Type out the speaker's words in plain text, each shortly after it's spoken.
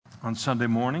on Sunday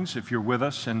mornings. If you're with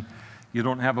us and you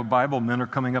don't have a Bible, men are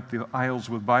coming up the aisles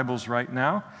with Bibles right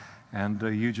now, and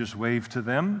you just wave to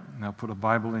them. Now put a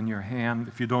Bible in your hand.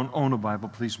 If you don't own a Bible,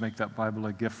 please make that Bible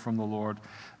a gift from the Lord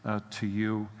to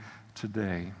you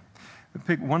today. I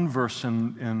pick one verse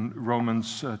in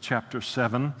Romans chapter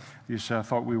 7. You say, I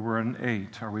thought we were in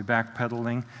 8. Are we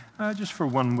backpedaling? Just for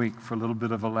 1 week, for a little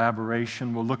bit of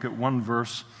elaboration. We'll look at one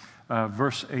verse,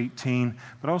 verse 18.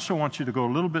 But I also want you to go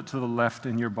a little bit to the left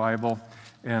in your Bible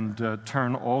and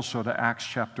turn also to Acts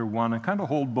chapter 1 and kind of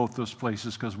hold both those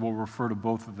places because we'll refer to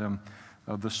both of them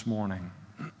this morning.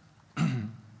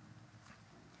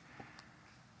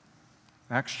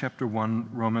 Acts chapter 1,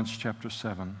 Romans chapter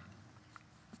 7.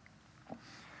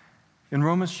 In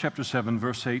Romans chapter 7,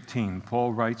 verse 18,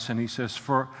 Paul writes and he says,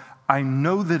 For I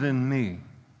know that in me,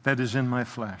 that is in my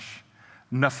flesh,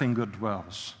 nothing good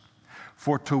dwells.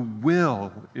 For to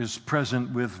will is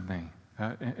present with me,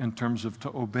 in terms of to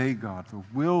obey God. The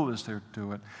will is there to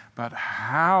do it, but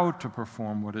how to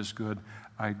perform what is good,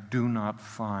 I do not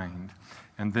find.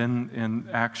 And then in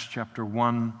Acts chapter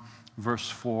 1, verse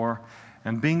 4,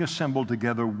 and being assembled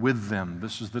together with them,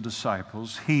 this is the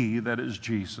disciples, he, that is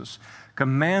Jesus,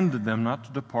 commanded them not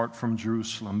to depart from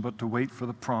Jerusalem, but to wait for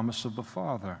the promise of the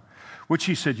Father, which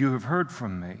he said, You have heard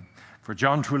from me. For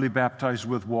John truly baptized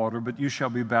with water, but you shall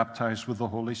be baptized with the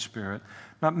Holy Spirit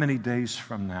not many days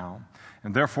from now.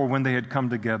 And therefore, when they had come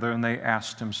together, and they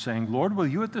asked him, saying, Lord, will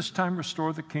you at this time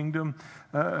restore the kingdom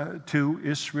to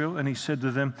Israel? And he said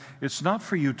to them, It's not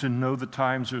for you to know the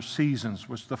times or seasons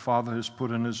which the Father has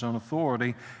put in his own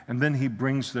authority. And then he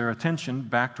brings their attention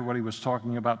back to what he was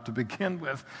talking about to begin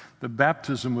with, the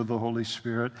baptism with the Holy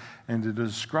Spirit. And it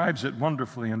describes it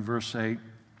wonderfully in verse 8.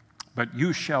 But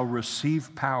you shall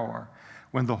receive power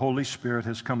when the Holy Spirit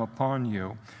has come upon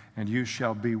you, and you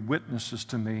shall be witnesses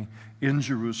to me in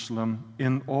Jerusalem,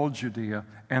 in all Judea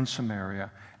and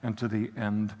Samaria, and to the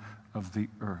end of the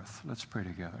earth. Let's pray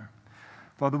together.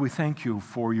 Father, we thank you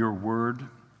for your word,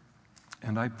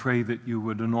 and I pray that you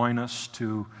would anoint us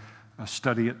to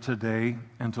study it today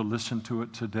and to listen to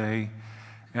it today,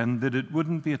 and that it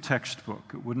wouldn't be a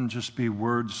textbook. It wouldn't just be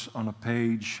words on a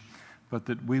page, but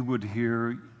that we would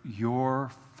hear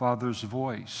your Father's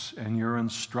voice and your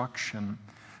instruction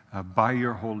by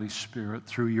your Holy Spirit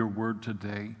through your word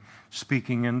today,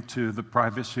 speaking into the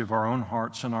privacy of our own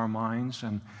hearts and our minds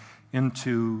and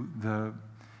into the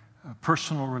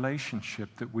personal relationship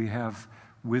that we have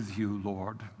with you,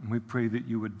 Lord. And we pray that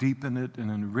you would deepen it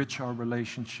and enrich our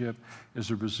relationship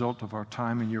as a result of our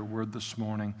time in your word this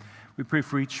morning. We pray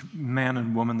for each man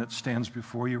and woman that stands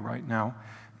before you right now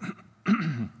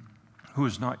who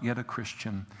is not yet a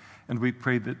Christian. And we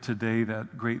pray that today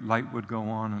that great light would go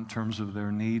on in terms of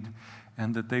their need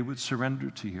and that they would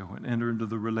surrender to you and enter into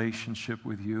the relationship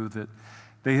with you that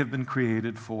they have been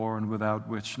created for and without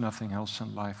which nothing else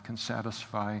in life can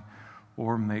satisfy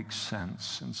or make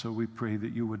sense. And so we pray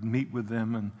that you would meet with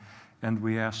them and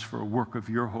we ask for a work of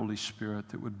your Holy Spirit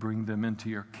that would bring them into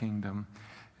your kingdom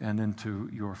and into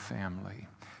your family.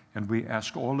 And we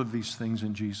ask all of these things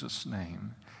in Jesus'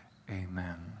 name.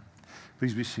 Amen.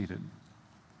 Please be seated.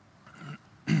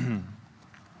 In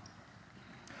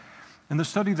the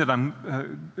study that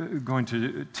I'm going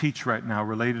to teach right now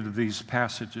related to these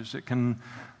passages, it can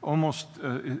almost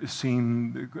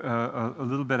seem a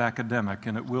little bit academic,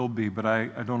 and it will be, but I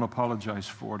don't apologize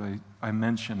for it. I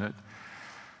mention it.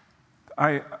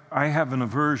 I have an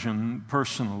aversion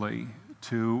personally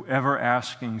to ever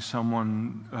asking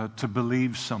someone to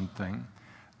believe something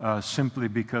simply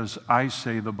because I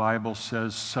say the Bible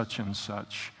says such and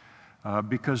such.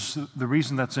 Because the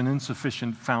reason that's an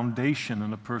insufficient foundation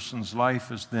in a person's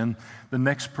life is then the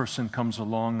next person comes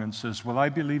along and says, well, I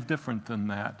believe different than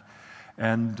that.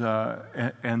 And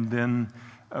then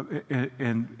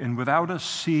without us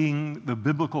seeing the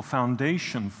biblical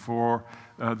foundation for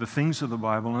the things of the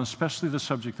Bible, and especially the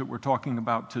subject that we're talking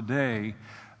about today,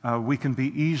 we can be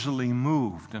easily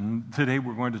moved. And today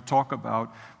we're going to talk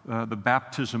about the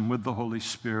baptism with the Holy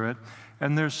Spirit.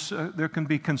 And there can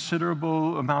be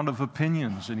considerable amount of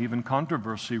opinions and even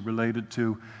controversy related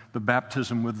to the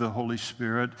baptism with the Holy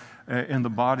Spirit in the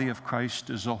body of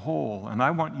Christ as a whole. And I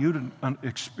want you to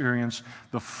experience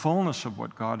the fullness of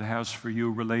what God has for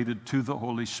you related to the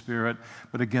Holy Spirit.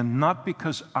 But again, not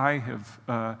because I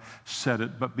have said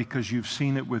it, but because you've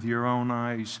seen it with your own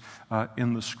eyes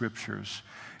in the Scriptures.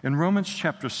 In Romans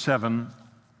chapter 7,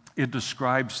 it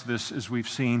describes this, as we've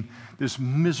seen, this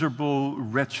miserable,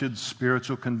 wretched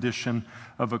spiritual condition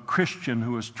of a Christian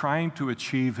who is trying to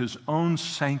achieve his own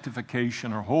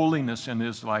sanctification or holiness in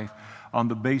his life on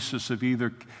the basis of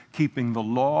either keeping the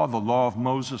law of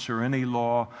Moses or any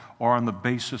law, or on the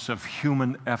basis of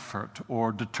human effort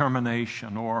or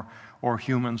determination or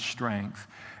human strength.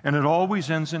 And it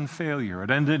always ends in failure. It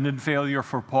ended in failure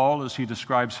for Paul as he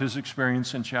describes his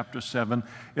experience in chapter 7.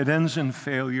 It ends in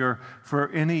failure for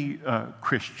any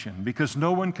Christian, because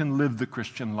no one can live the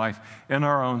Christian life in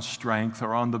our own strength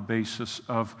or on the basis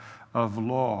of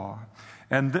law.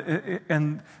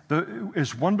 And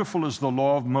as wonderful as the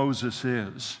law of Moses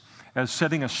is, as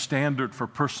setting a standard for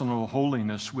personal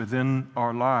holiness within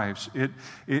our lives,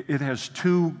 it has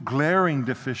two glaring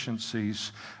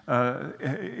deficiencies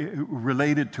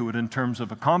related to it in terms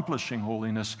of accomplishing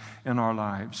holiness in our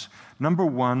lives. Number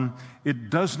one, it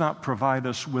does not provide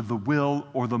us with the will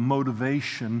or the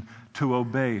motivation to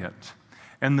obey it.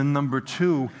 And then number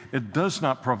two, it does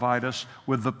not provide us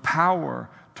with the power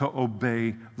to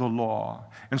obey the law.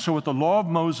 And so what the law of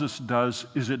Moses does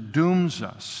is it dooms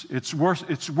us. It's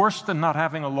worse than not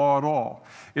having a law at all.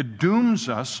 It dooms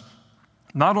us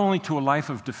not only to a life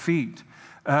of defeat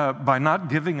by not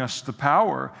giving us the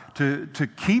power to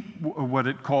keep what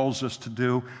it calls us to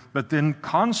do, but then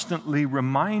constantly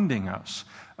reminding us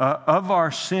of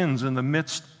our sins in the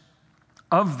midst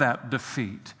of that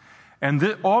defeat.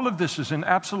 And all of this is in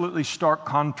absolutely stark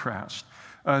contrast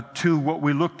to what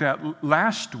we looked at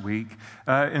last week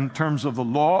in terms of the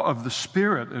law of the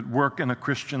Spirit at work in a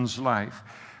Christian's life,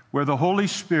 where the Holy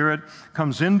Spirit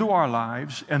comes into our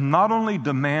lives and not only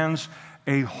demands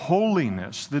a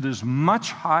holiness that is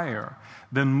much higher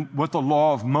than what the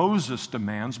law of Moses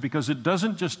demands, because it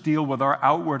doesn't just deal with our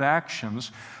outward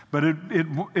actions, but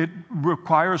it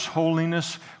requires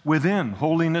holiness within,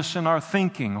 holiness in our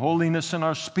thinking, holiness in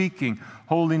our speaking,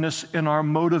 holiness in our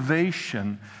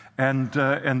motivation. And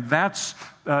that's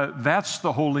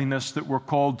the holiness that we're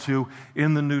called to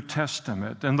in the New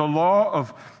Testament. And the law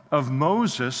of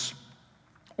Moses,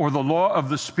 or the law of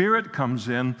the Spirit, comes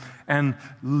in and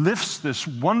lifts this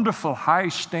wonderful high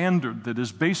standard that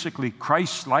is basically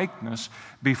Christ-likeness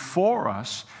before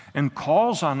us and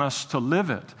calls on us to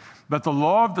live it. But the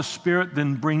law of the Spirit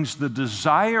then brings the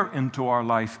desire into our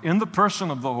life, in the person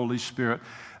of the Holy Spirit,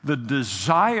 the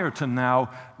desire to now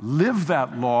live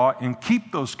that law and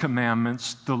keep those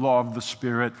commandments, the law of the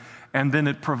Spirit, and then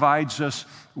it provides us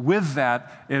with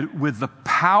that, with the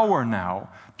power now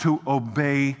to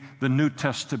obey the New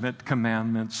Testament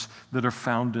commandments that are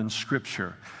found in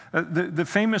Scripture. The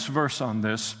famous verse on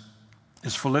this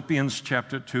is Philippians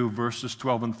chapter 2, verses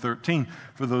 12 and 13,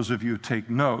 for those of you who take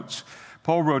notes.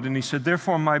 Paul wrote, and he said,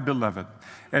 "Therefore, my beloved,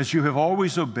 as you have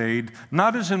always obeyed,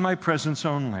 not as in my presence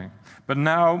only, but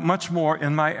now much more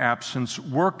in my absence,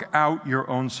 work out your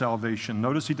own salvation."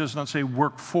 Notice he does not say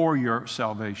work for your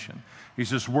salvation. He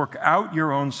says work out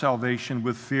your own salvation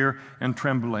with fear and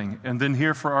trembling. And then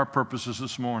here for our purposes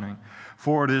this morning,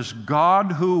 for it is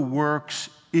God who works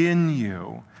in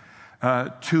you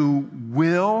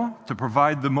to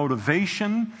provide the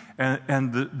motivation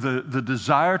and the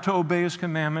desire to obey His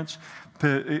commandments.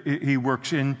 He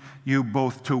works in you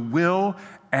both to will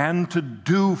and to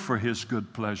do for His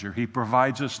good pleasure. He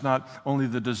provides us not only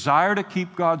the desire to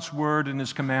keep God's word and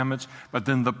His commandments, but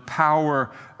then the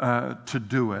power to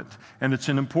do it. And it's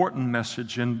an important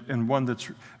message and one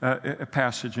that's a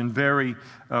passage and very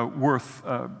worth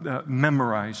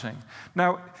memorizing.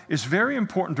 Now, it's very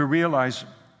important to realize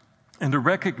and to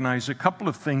recognize a couple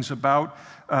of things about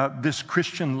this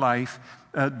Christian life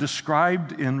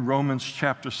described in Romans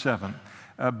chapter 7.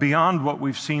 Beyond what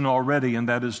we've seen already, and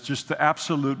that is just the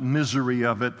absolute misery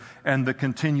of it and the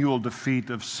continual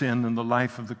defeat of sin in the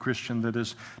life of the Christian that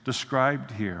is described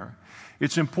here.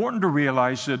 It's important to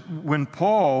realize that when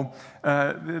Paul,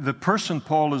 the person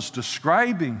Paul is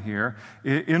describing here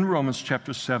in Romans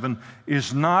chapter 7,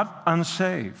 is not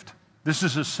unsaved. This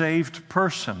is a saved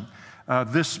person.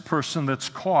 This person that's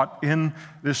caught in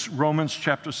this Romans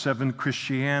chapter 7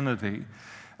 Christianity.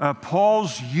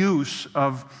 Paul's use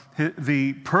of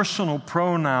the personal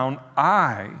pronoun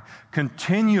I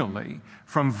continually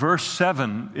from verse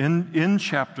 7 in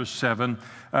chapter 7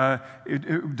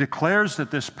 it declares that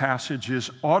this passage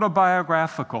is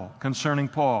autobiographical concerning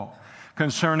Paul,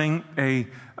 concerning a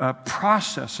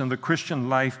process in the Christian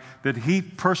life that he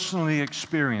personally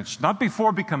experienced, not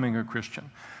before becoming a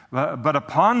Christian, but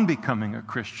upon becoming a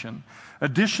Christian.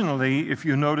 Additionally, if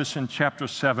you notice in chapter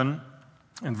 7,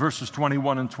 in verses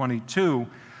 21 and 22,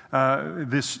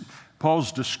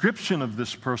 Paul's description of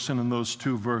this person in those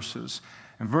two verses.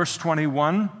 In verse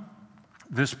 21,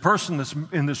 this person that's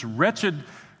in this wretched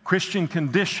Christian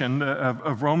condition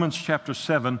of Romans chapter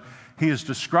 7, he is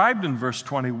described in verse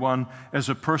 21 as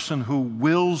a person who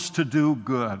wills to do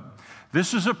good.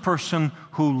 This is a person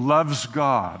who loves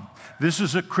God. This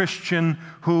is a Christian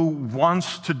who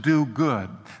wants to do good.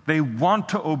 They want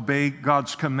to obey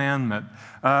God's commandment.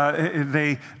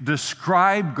 They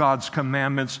describe God's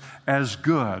commandments as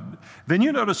good. Then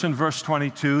you notice in verse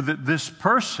 22 that this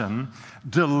person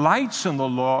delights in the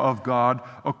law of God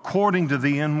according to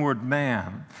the inward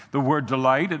man. The word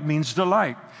delight, it means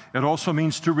delight. It also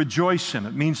means to rejoice in.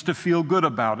 It means to feel good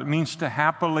about. It means to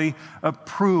happily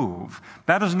approve.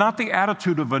 That is not the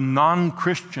attitude of a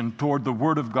non-Christian toward the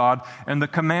Word of God and the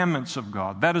commandments of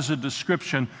God. That is a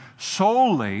description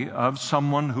solely of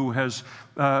someone who has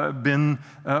been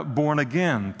born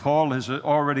again. Paul has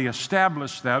already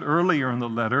established that earlier in the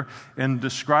letter in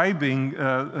describing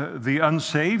the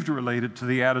unsaved related to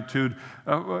the attitude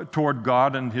toward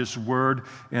God and His Word.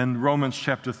 In Romans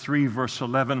chapter 3, verse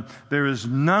 11, there is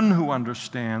none who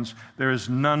understands, there is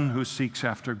none who seeks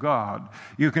after God.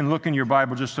 You can look in your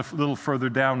Bible just a little further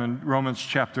down in Romans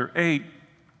chapter 8,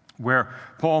 where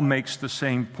Paul makes the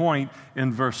same point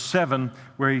in verse 7,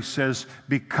 where he says,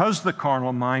 because the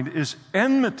carnal mind is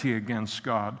enmity against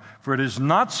God, for it is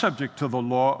not subject to the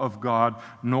law of God,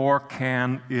 nor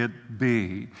can it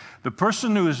be. The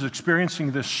person who is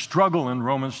experiencing this struggle in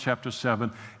Romans chapter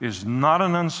 7 is not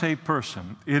an unsaved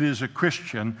person. It is a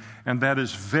Christian, and that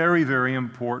is very, very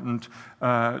important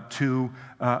to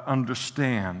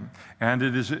understand. And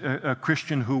it is a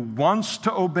Christian who wants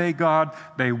to obey God.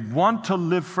 They want to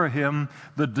live for Him.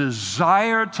 The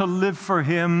desire to live for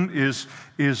Him is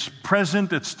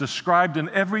present. It's described in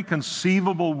every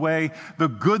conceivable way. The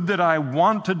good that I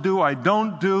want to do, I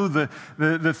don't do.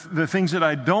 The things that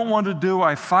I don't want to do,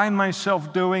 I find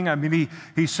myself doing. I mean,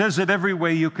 he says it every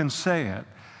way you can say it.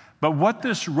 But what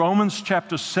this Romans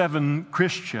chapter 7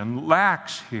 Christian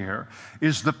lacks here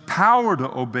is the power to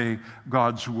obey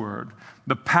God's Word,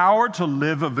 the power to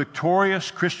live a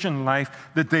victorious Christian life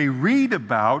that they read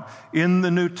about in the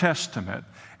New Testament.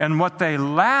 And what they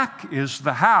lack is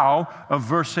the how of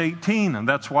verse 18. And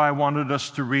that's why I wanted us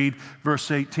to read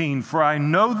verse 18. For I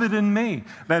know that in me,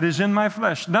 that is in my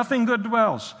flesh, nothing good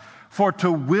dwells. For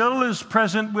to will is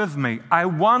present with me. I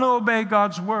want to obey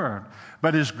God's Word.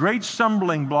 But his great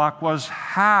stumbling block was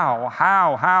how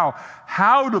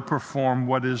to perform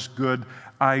what is good,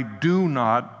 I do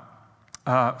not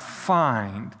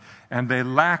find. And they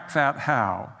lack that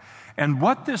how. And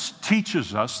what this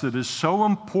teaches us that is so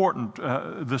important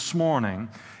this morning,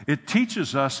 it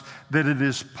teaches us that it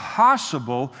is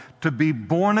possible to be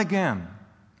born again,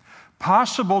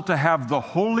 possible to have the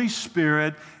Holy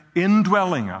Spirit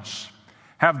indwelling us,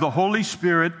 have the Holy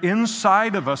Spirit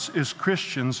inside of us as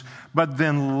Christians, but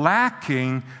then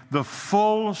lacking the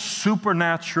full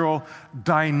supernatural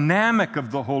dynamic of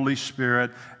the Holy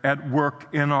Spirit at work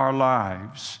in our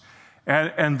lives.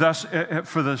 And thus,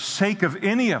 for the sake of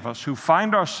any of us who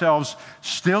find ourselves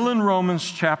still in Romans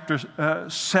chapter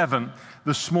 7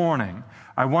 this morning,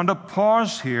 I want to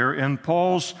pause here in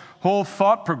Paul's whole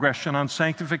thought progression on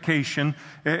sanctification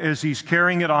as he's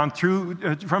carrying it on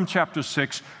through from chapter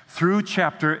 6 through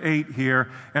chapter 8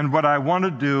 here. And what I want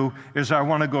to do is I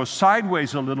want to go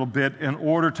sideways a little bit in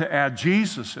order to add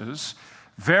Jesus's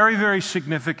very, very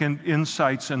significant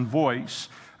insights and voice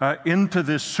into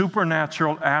this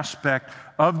supernatural aspect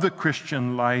of the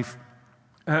Christian life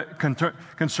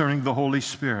concerning the Holy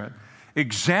Spirit.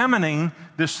 Examining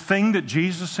this thing that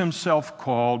Jesus himself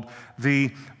called the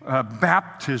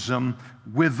baptism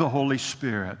with the Holy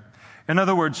Spirit. In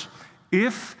other words,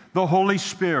 if the Holy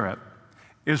Spirit,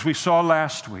 as we saw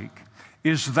last week,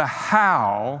 is the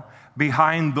how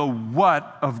behind the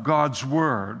what of God's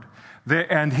Word,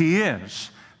 and He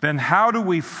is, then how do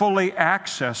we fully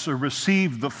access or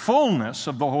receive the fullness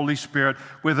of the Holy Spirit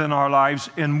within our lives,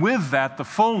 and with that, the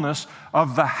fullness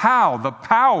of the how, the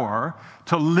power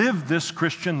to live this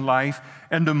Christian life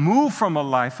and to move from a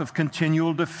life of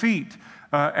continual defeat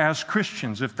as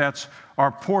Christians, if that's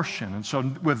our portion. And so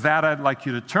with that, I'd like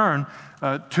you to turn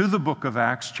to the book of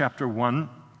Acts, chapter 1,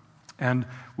 and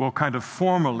we'll kind of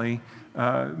formally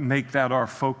make that our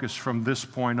focus from this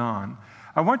point on.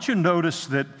 I want you to notice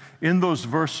that in those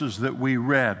verses that we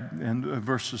read, in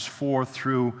verses 4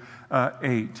 through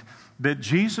 8, that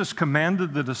Jesus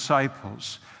commanded the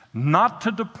disciples not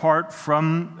to depart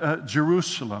from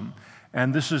Jerusalem.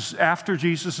 And this is after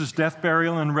Jesus' death,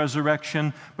 burial, and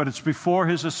resurrection, but it's before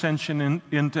his ascension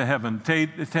into heaven,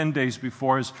 10 days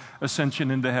before his ascension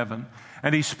into heaven.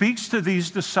 And he speaks to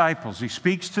these disciples, he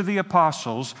speaks to the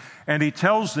apostles, and he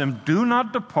tells them, do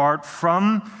not depart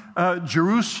from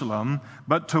Jerusalem,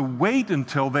 but to wait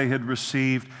until they had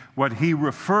received what he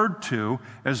referred to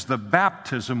as the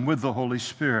baptism with the Holy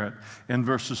Spirit in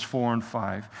verses 4 and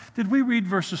 5. Did we read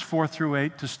verses 4 through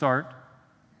 8 to start?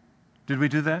 Did we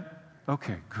do that?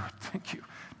 Okay, good. Thank you.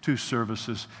 2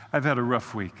 services. I've had a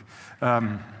rough week.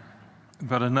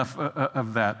 But enough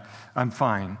of that. I'm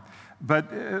fine.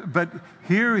 But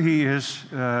here he is.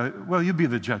 Well, you be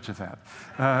the judge of that.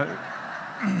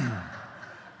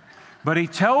 But he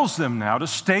tells them now to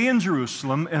stay in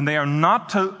Jerusalem, and they are not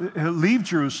to leave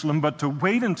Jerusalem, but to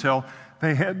wait until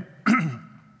they had,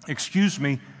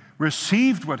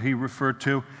 received what he referred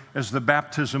to as the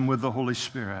baptism with the Holy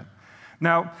Spirit.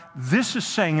 Now, this is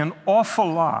saying an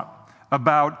awful lot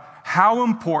about how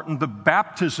important the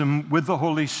baptism with the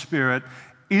Holy Spirit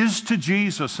is to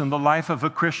Jesus in the life of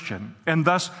a Christian, and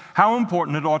thus how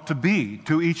important it ought to be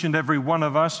to each and every one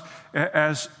of us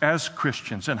as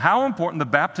Christians, and how important the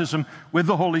baptism with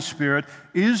the Holy Spirit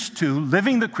is to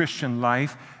living the Christian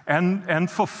life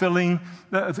and fulfilling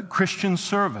the Christian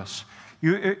service.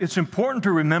 It's important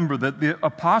to remember that the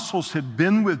apostles had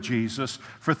been with Jesus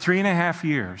for 3.5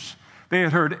 years. They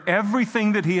had heard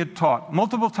everything that he had taught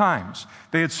multiple times.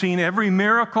 They had seen every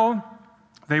miracle.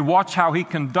 They watched how he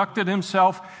conducted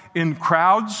himself in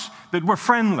crowds that were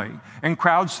friendly and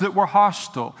crowds that were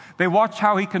hostile. They watched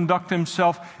how he conducted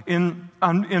himself in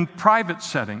private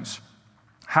settings,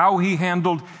 how he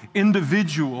handled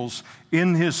individuals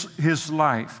in his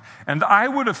life. And I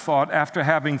would have thought, after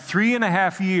having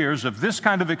 3.5 years of this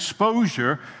kind of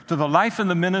exposure to the life and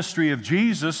the ministry of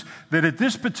Jesus, that at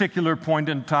this particular point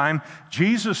in time,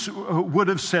 Jesus would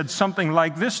have said something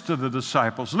like this to the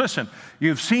disciples. Listen,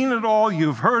 you've seen it all,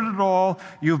 you've heard it all,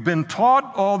 you've been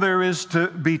taught all there is to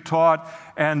be taught,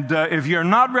 and if you're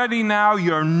not ready now,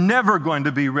 you're never going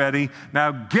to be ready.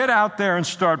 Now get out there and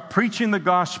start preaching the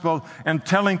gospel and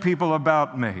telling people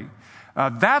about me.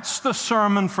 That's the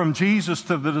sermon from Jesus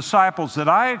to the disciples that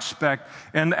I expect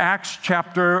in Acts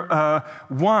chapter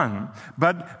 1.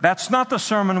 But that's not the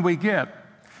sermon we get.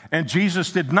 And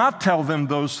Jesus did not tell them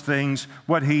those things.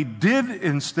 What he did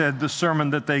instead, the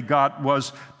sermon that they got,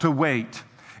 was to wait.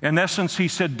 In essence, he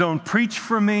said, don't preach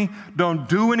for me, don't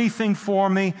do anything for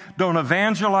me, don't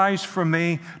evangelize for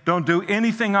me, don't do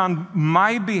anything on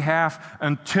my behalf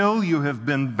until you have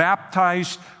been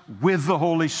baptized with the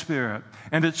Holy Spirit.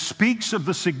 And it speaks of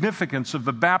the significance of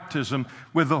the baptism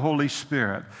with the Holy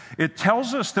Spirit. It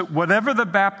tells us that whatever the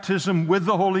baptism with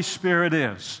the Holy Spirit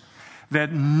is,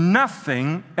 that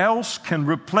nothing else can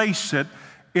replace it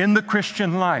in the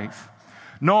Christian life.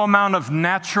 No amount of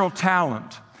natural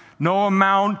talent, no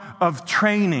amount of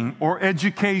training or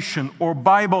education or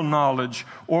Bible knowledge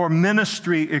or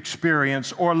ministry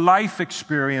experience or life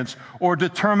experience or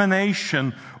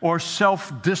determination or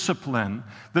self-discipline.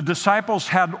 The disciples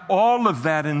had all of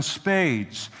that in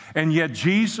spades, and yet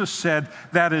Jesus said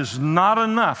that is not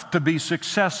enough to be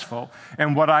successful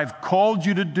in what I've called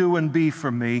you to do and be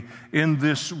for me in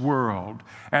this world.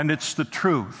 And it's the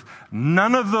truth.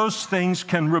 None of those things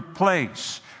can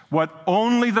replace what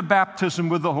only the baptism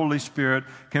with the Holy Spirit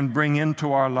can bring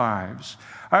into our lives.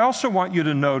 I also want you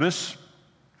to notice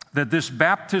that this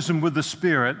baptism with the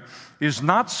Spirit is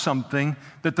not something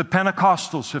that the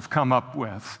Pentecostals have come up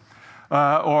with,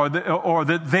 or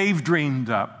that they've dreamed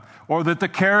up, or that the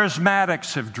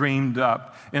charismatics have dreamed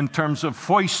up in terms of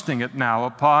foisting it now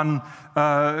upon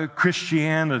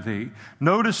Christianity.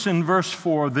 Notice in verse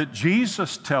 4 that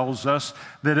Jesus tells us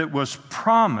that it was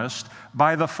promised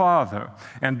by the Father.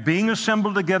 And being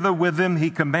assembled together with him, he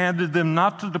commanded them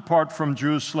not to depart from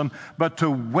Jerusalem, but to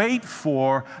wait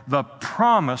for the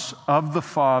promise of the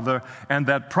Father. And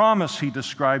that promise he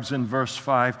describes in verse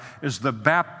 5 is the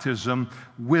baptism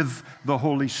with the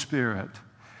Holy Spirit.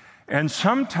 And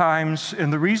sometimes,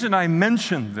 and the reason I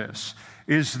mention this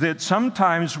is that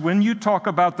sometimes when you talk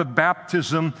about the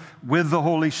baptism with the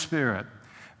Holy Spirit,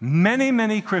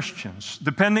 many Christians,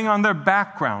 depending on their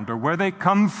background or where they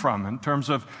come from in terms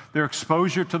of their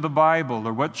exposure to the Bible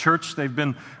or what church they've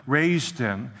been raised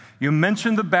in, you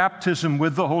mention the baptism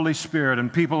with the Holy Spirit,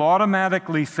 and people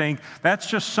automatically think that's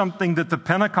just something that the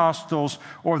Pentecostals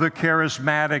or the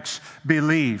charismatics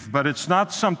believe. But it's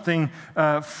not something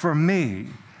for me.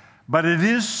 But it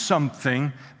is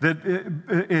something that,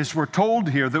 as we're told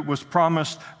here, that was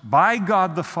promised by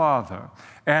God the Father.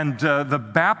 And the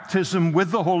baptism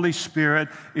with the Holy Spirit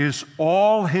is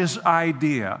all his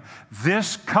idea.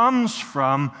 This comes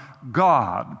from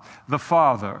God the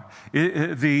Father.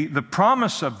 The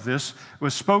promise of this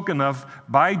was spoken of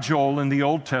by Joel in the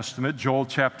Old Testament, Joel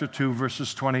chapter 2,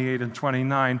 verses 28 and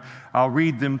 29. I'll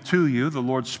read them to you, the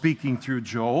Lord speaking through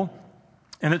Joel.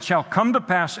 And it shall come to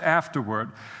pass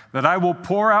afterward that I will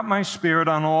pour out my Spirit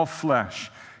on all flesh.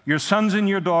 Your sons and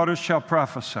your daughters shall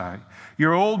prophesy.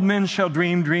 Your old men shall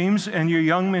dream dreams, and your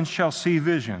young men shall see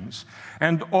visions.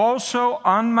 And also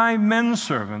on my men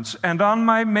servants and on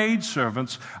my maid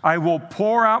servants I will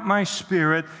pour out my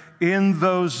Spirit in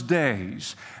those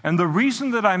days. And the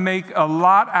reason that I make a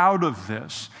lot out of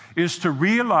this is to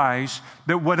realize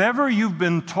that whatever you've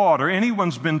been taught or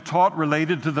anyone's been taught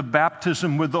related to the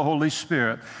baptism with the Holy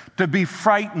Spirit, to be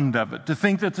frightened of it, to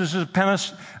think that this is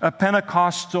a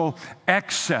Pentecostal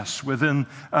excess within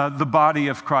the body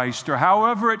of Christ, or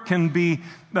however it can be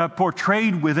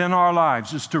portrayed within our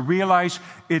lives, is to realize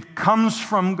it comes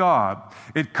from God.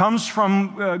 It comes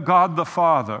from God the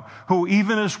Father, who,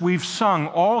 even as we've sung,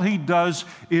 all He does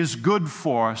is good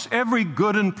for us. Every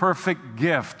good and perfect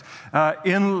gift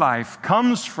in life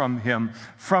comes from Him,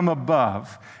 from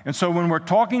above. And so when we're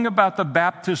talking about the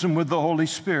baptism with the Holy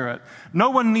Spirit, no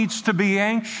one needs to be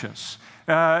anxious.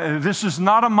 This is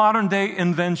not a modern-day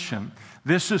invention.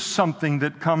 This is something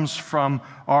that comes from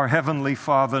our Heavenly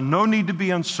Father. No need to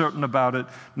be uncertain about it.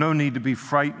 No need to be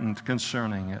frightened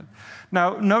concerning it.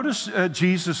 Now, notice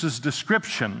Jesus'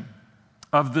 description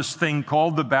of this thing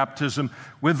called the baptism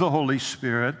with the Holy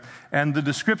Spirit, and the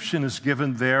description is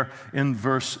given there in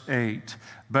verse 8.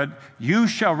 But you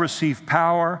shall receive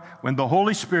power when the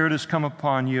Holy Spirit has come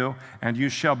upon you, and you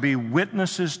shall be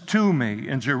witnesses to me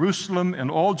in Jerusalem and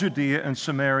all Judea and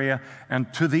Samaria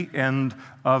and to the end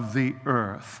of the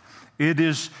earth. It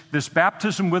is this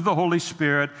baptism with the Holy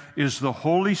Spirit is the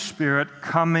Holy Spirit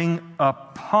coming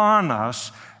upon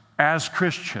us as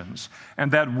Christians.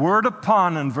 And that word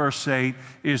upon in verse 8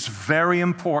 is very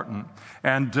important.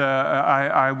 And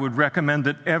I would recommend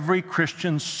that every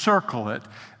Christian circle it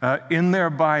in their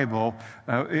Bible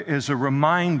as a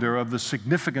reminder of the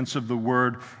significance of the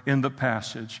word in the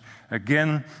passage.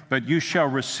 Again, but you shall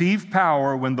receive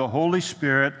power when the Holy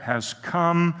Spirit has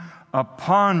come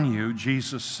upon you,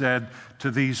 Jesus said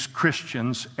to these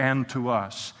Christians and to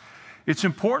us. It's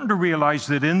important to realize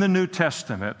that in the New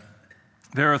Testament,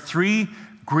 there are 3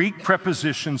 Greek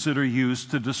prepositions that are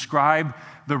used to describe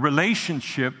the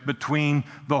relationship between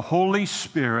the Holy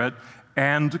Spirit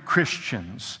and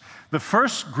Christians. The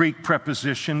first Greek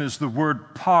preposition is the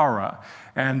word para,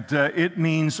 and it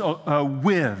means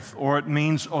with, or it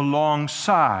means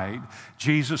alongside.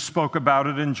 Jesus spoke about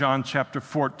it in John chapter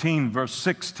 14, verse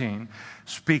 16.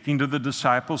 Speaking to the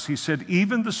disciples, He said,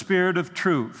 even the Spirit of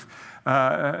truth,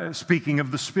 speaking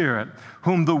of the Spirit,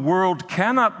 whom the world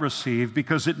cannot receive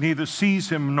because it neither sees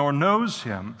Him nor knows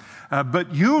Him,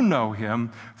 but you know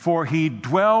Him, for He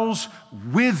dwells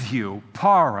with you,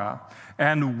 para,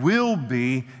 and will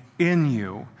be in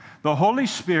you. The Holy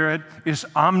Spirit is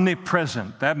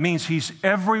omnipresent. That means He's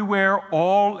everywhere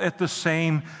all at the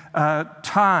same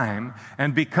time.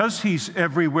 And because He's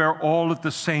everywhere all at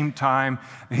the same time,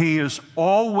 He is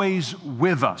always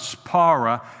with us,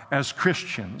 para, as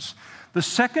Christians. The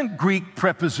second Greek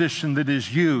preposition that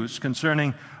is used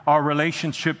concerning our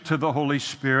relationship to the Holy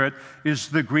Spirit is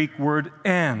the Greek word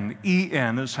en.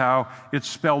 En is how it's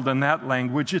spelled in that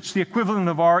language. It's the equivalent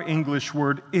of our English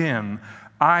word in,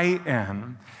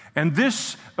 I-N. And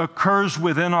this occurs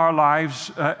within our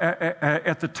lives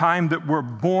at the time that we're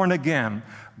born again.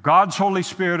 God's Holy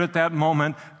Spirit at that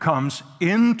moment comes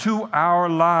into our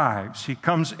lives. He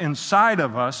comes inside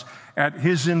of us at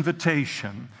His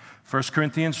invitation. 1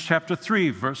 Corinthians chapter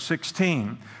 3, verse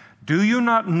 16. Do you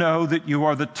not know that you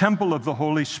are the temple of the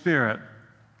Holy Spirit?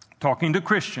 Talking to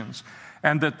Christians.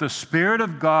 And that the Spirit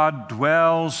of God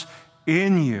dwells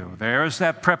in you. There's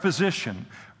that preposition.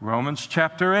 Romans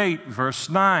chapter 8, verse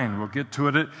 9. We'll get to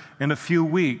it in a few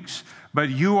weeks. But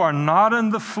you are not in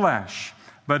the flesh,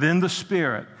 but in the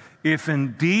Spirit. If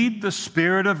indeed the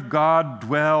Spirit of God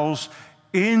dwells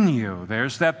in you.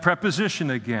 There's that preposition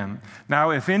again.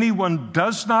 Now, if anyone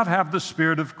does not have the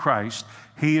Spirit of Christ,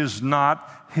 he is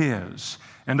not His.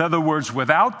 In other words,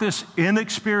 without this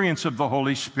inexperience of the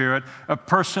Holy Spirit, a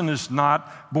person is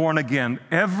not born again.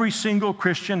 Every single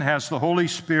Christian has the Holy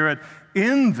Spirit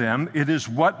in them. It is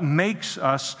what makes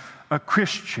us a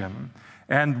Christian.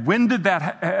 And when did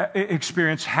that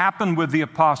experience happen with the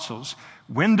apostles?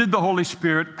 When did the Holy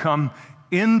Spirit come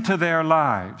into their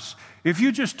lives? If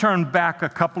you just turn back a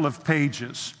couple of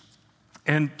pages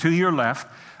and to your left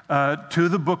to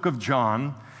the book of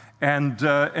John and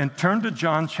turn to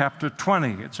John chapter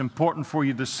 20. It's important for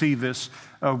you to see this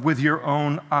with your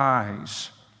own eyes.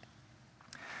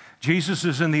 Jesus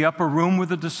is in the upper room with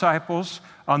the disciples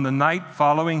on the night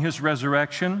following His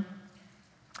resurrection.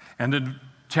 And in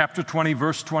chapter 20,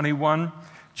 verse 21,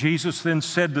 Jesus then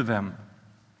said to them,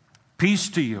 "Peace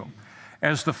to you.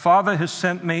 As the Father has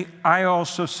sent me, I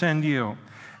also send you."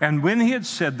 And when He had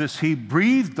said this, He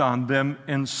breathed on them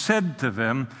and said to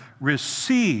them,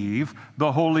 receive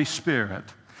the Holy Spirit.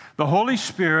 The Holy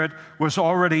Spirit was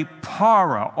already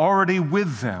para, already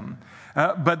with them.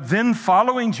 But then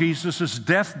following Jesus'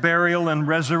 death, burial, and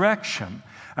resurrection,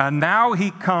 now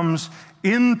he comes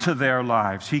into their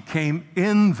lives. He came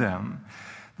in them.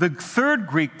 The third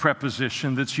Greek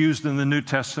preposition that's used in the New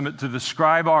Testament to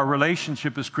describe our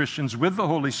relationship as Christians with the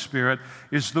Holy Spirit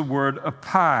is the word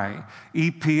epi,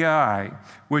 E-P-I,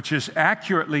 which is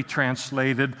accurately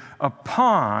translated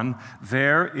upon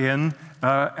there in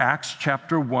Acts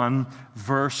chapter 1,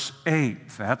 verse 8.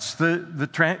 That's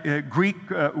the Greek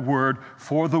word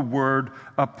for the word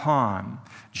upon.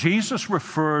 Jesus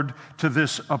referred to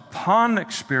this upon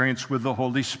experience with the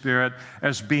Holy Spirit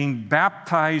as being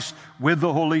baptized with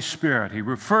the Holy Spirit. He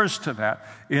refers to that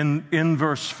in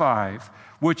verse 5,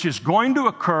 which is going to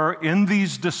occur in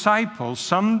these disciples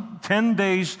some 10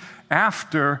 days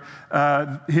after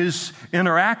his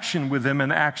interaction with them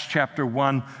in Acts chapter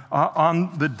 1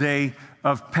 on the day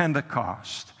of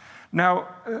Pentecost. Now,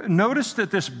 notice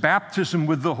that this baptism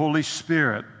with the Holy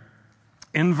Spirit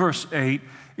in verse 8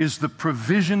 is the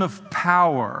provision of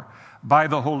power by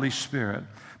the Holy Spirit.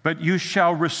 But you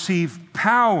shall receive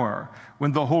power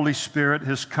when the Holy Spirit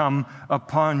has come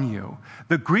upon you.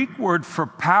 The Greek word for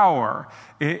power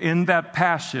in that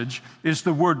passage is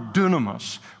the word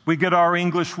dunamis. We get our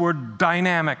English word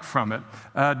dynamic from it,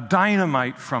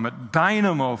 dynamite from it,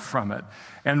 dynamo from it.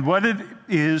 And what it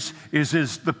is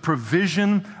the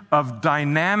provision of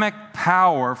dynamic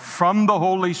power from the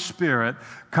Holy Spirit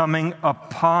coming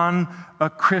upon a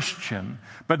Christian.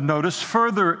 But notice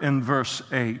further in verse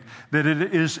 8 that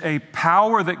it is a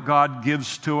power that God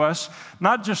gives to us,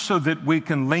 not just so that we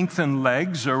can lengthen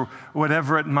legs or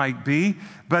whatever it might be,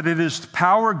 but it is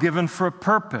power given for a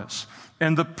purpose.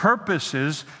 And the purpose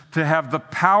is to have the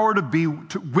power to be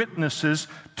witnesses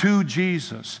to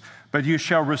Jesus. But you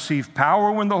shall receive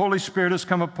power when the Holy Spirit has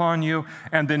come upon you.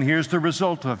 And then here's the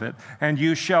result of it. And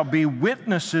you shall be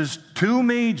witnesses to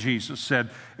me, Jesus said,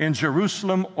 in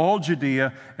Jerusalem, all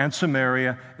Judea and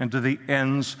Samaria, and to the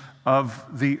ends of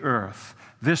the earth.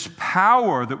 This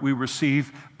power that we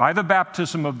receive by the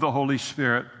baptism of the Holy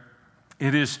Spirit,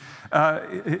 it is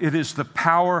the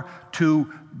power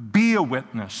to be a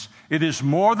witness. It is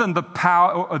more than the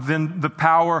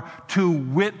power to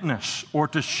witness or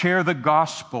to share the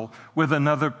gospel with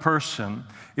another person.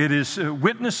 It is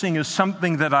witnessing is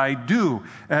something that I do,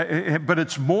 but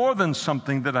it's more than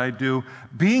something that I do.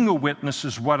 Being a witness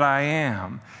is what I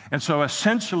am. And so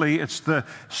essentially it's the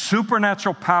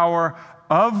supernatural power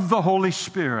of the Holy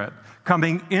Spirit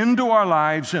coming into our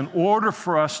lives in order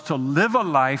for us to live a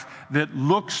life that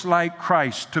looks like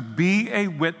Christ, to be a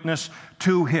witness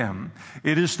to Him.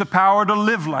 It is the power to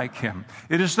live like Him.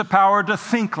 It is the power to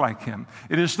think like Him.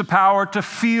 It is the power to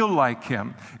feel like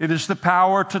Him. It is the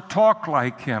power to talk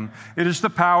like Him. It is the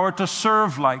power to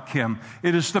serve like Him.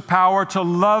 It is the power to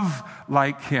love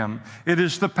like Him. It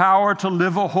is the power to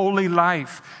live a holy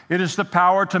life. It is the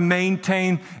power to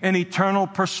maintain an eternal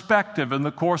perspective in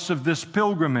the course of this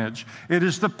pilgrimage. It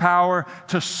is the power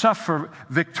to suffer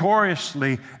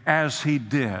victoriously as He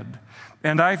did.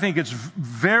 And I think it's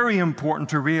very important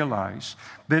to realize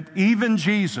that even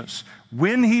Jesus,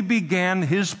 when He began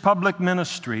His public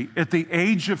ministry at the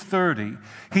age of 30,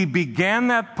 He began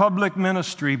that public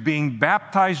ministry being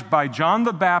baptized by John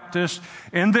the Baptist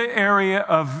in the area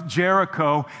of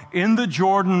Jericho in the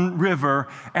Jordan River,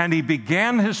 and He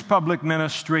began His public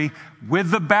ministry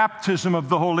with the baptism of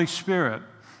the Holy Spirit,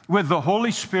 with the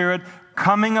Holy Spirit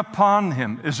coming upon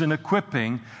Him as an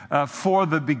equipping for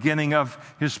the beginning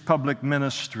of His public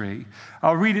ministry.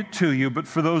 I'll read it to you, but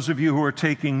for those of you who are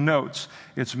taking notes,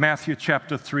 it's Matthew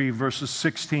chapter 3, verses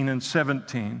 16 and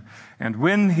 17. And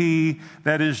when He,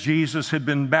 that is Jesus, had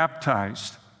been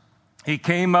baptized, He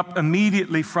came up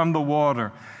immediately from the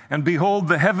water. And behold,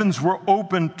 the heavens were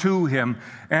opened to Him,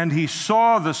 and He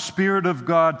saw the Spirit of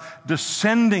God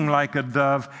descending like a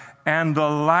dove and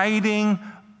alighting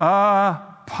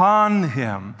upon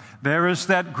Him. There is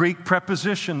that Greek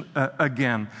preposition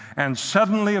again. And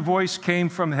suddenly a voice came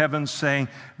from heaven saying,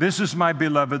 "This is my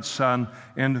beloved Son,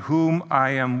 in whom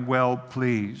I am well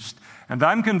pleased." And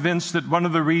I'm convinced that one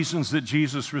of the reasons that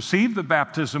Jesus received the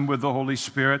baptism with the Holy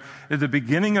Spirit at the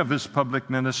beginning of His public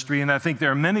ministry, and I think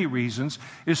there are many reasons,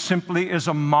 is simply as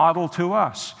a model to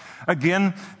us.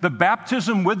 Again, the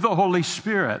baptism with the Holy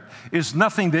Spirit is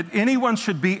nothing that anyone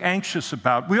should be anxious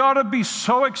about. We ought to be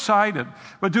so excited.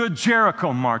 We'll do a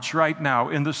Jericho march right now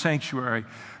in the sanctuary.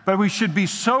 But we should be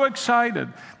so excited.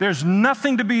 There's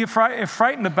nothing to be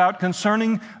frightened about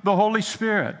concerning the Holy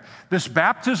Spirit. This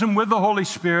baptism with the Holy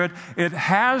Spirit, it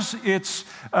has its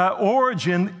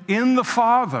origin in the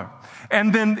Father.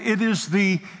 And then it is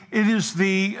the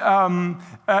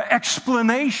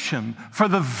explanation for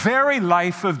the very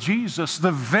life of Jesus,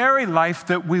 the very life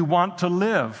that we want to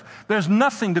live. There's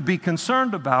nothing to be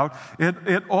concerned about.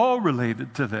 It all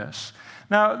related to this.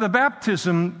 Now, the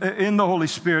baptism in the Holy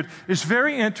Spirit is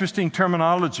very interesting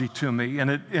terminology to me,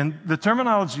 and the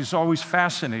terminology has always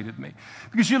fascinated me.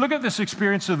 Because you look at this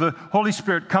experience of the Holy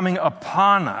Spirit coming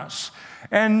upon us,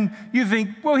 and you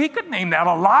think, well, he could name that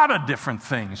a lot of different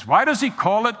things. Why does he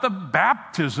call it the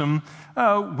baptism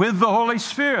with the Holy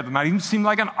Spirit? It might even seem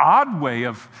like an odd way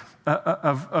of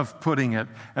putting it.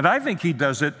 And I think he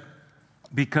does it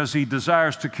because he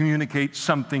desires to communicate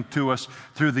something to us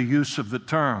through the use of the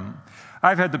term.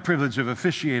 I've had the privilege of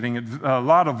officiating a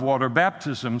lot of water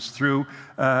baptisms through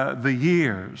the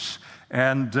years,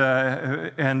 and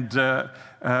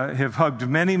have hugged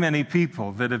many, many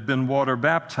people that have been water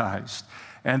baptized.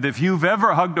 And if you've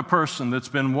ever hugged a person that's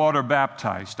been water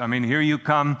baptized, I mean, here you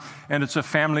come, and it's a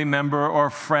family member or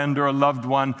a friend or a loved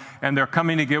one, and they're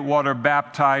coming to get water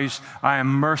baptized. I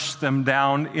immerse them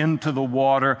down into the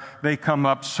water. They come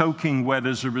up soaking wet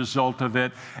as a result of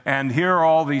it. And here are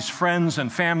all these friends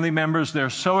and family members.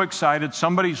 They're so excited.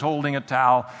 Somebody's holding a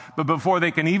towel. But before they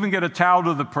can even get a towel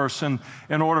to the person,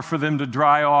 in order for them to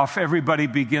dry off, everybody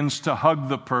begins to hug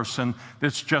the person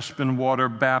that's just been water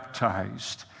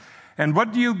baptized. And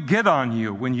what do you get on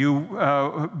you when you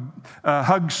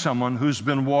hug someone who's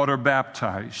been water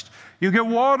baptized? You get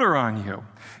water on you.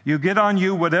 You get on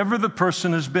you whatever the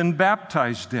person has been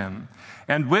baptized in.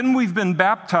 And when we've been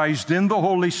baptized in the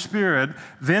Holy Spirit,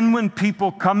 then when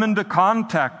people come into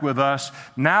contact with us,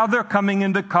 now they're coming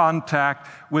into contact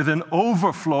with an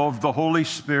overflow of the Holy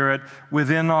Spirit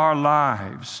within our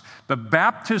lives. The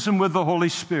baptism with the Holy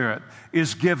Spirit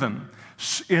is given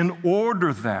in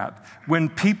order that when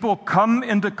people come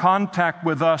into contact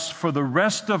with us for the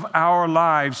rest of our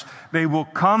lives, they will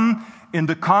come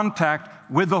into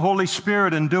contact with the Holy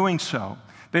Spirit in doing so.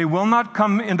 They will not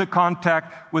come into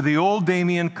contact with the old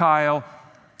Damien Kyle,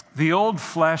 the old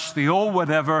flesh, the old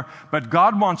whatever, but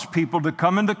God wants people to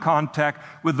come into contact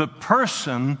with the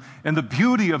person and the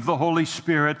beauty of the Holy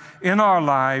Spirit in our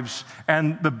lives,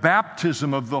 and the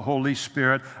baptism of the Holy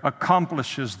Spirit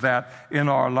accomplishes that in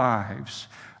our lives.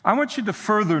 I want you to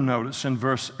further notice in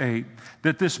verse 8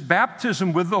 that this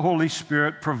baptism with the Holy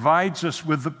Spirit provides us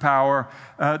with the power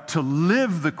to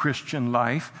live the Christian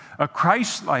life, a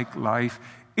Christ-like life,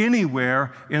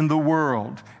 anywhere in the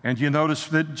world. And you notice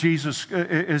that Jesus,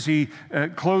 as he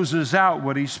closes out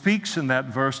what he speaks in that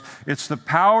verse, it's the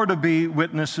power to be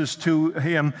witnesses to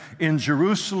him in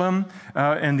Jerusalem,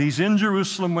 and he's in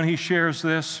Jerusalem when he shares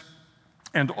this,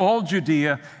 and all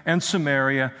Judea and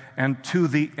Samaria and to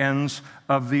the ends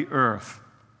of the earth.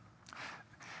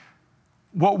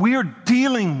 What we are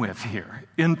dealing with here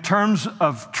in terms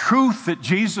of truth that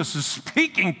Jesus is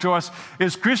speaking to us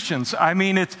as Christians, I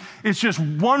mean, it's just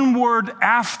one word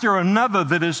after another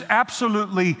that is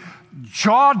absolutely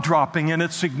jaw-dropping in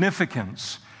its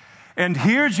significance. And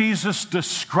here Jesus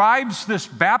describes this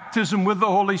baptism with the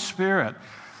Holy Spirit,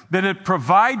 that it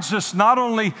provides us not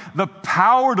only the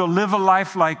power to live a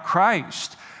life like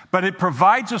Christ, but it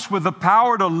provides us with the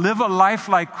power to live a life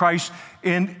like Christ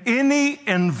in any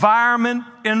environment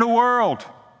in the world.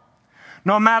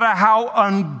 No matter how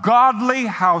ungodly,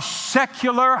 how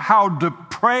secular, how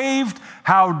depraved,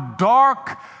 how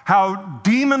dark, how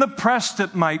demon-oppressed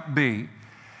it might be,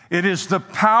 it is the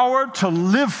power to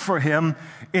live for Him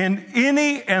in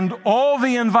any and all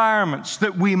the environments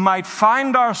that we might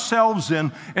find ourselves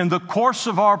in the course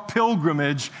of our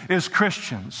pilgrimage as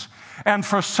Christians. And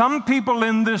for some people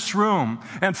in this room,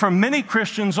 and for many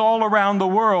Christians all around the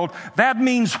world, that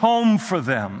means home for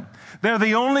them. They're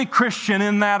the only Christian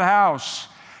in that house.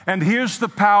 And here's the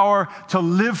power to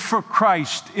live for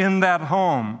Christ in that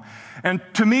home. And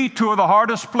to me, two of the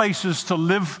hardest places to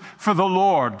live for the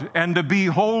Lord and to be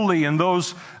holy in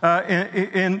those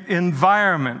in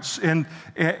environments and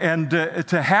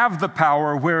to have the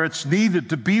power where it's needed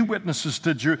to be witnesses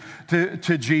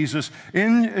to Jesus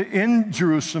in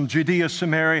Jerusalem, Judea,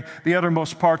 Samaria, the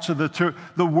uttermost parts of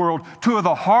the world. Two of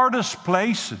the hardest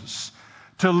places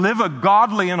to live a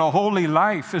godly and a holy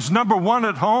life is number one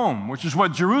at home, which is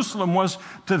what Jerusalem was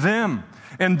to them.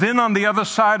 And then on the other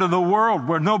side of the world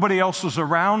where nobody else is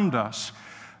around us.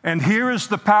 And here is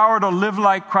the power to live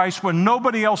like Christ when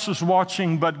nobody else is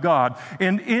watching but God.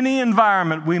 In any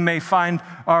environment we may find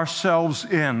ourselves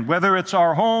in, whether it's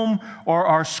our home or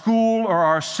our school or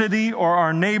our city or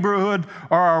our neighborhood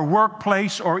or our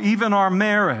workplace or even our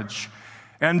marriage.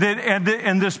 And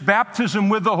this baptism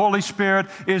with the Holy Spirit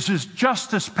is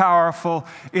just as powerful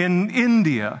in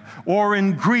India or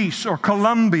in Greece or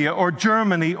Colombia or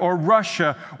Germany or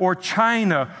Russia or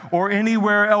China or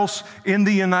anywhere else in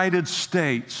the United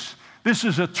States. This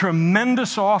is a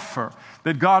tremendous offer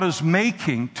that God is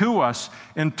making to us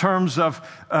in terms of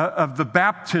the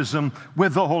baptism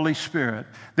with the Holy Spirit.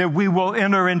 That we will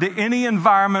enter into any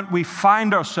environment we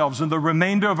find ourselves in the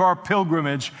remainder of our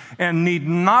pilgrimage and need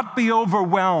not be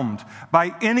overwhelmed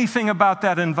by anything about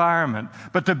that environment,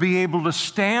 but to be able to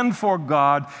stand for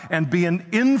God and be an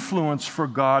influence for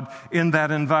God in that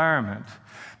environment.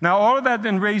 Now, all of that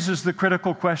then raises the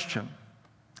critical question: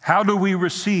 how do we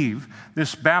receive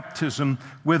this baptism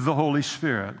with the Holy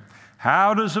Spirit?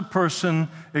 How does a person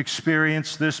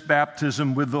experience this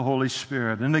baptism with the Holy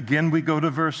Spirit? And again, we go to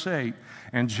verse 8,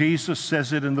 and Jesus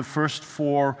says it in the first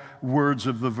 4 words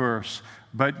of the verse: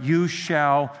 but you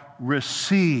shall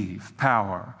receive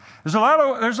power. There's a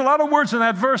lot of words in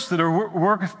that verse that are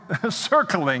worth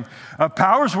circling.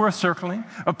 Power is worth circling.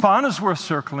 Upon is worth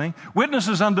circling.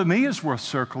 Witnesses unto me is worth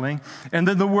circling. And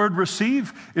then the word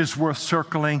receive is worth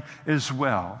circling as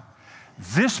well.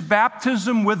 This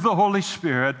baptism with the Holy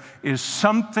Spirit is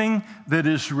something that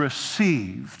is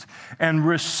received. And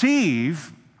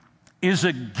receive is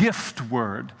a gift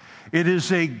word. It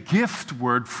is a gift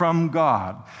word from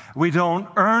God. We don't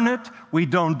earn it. We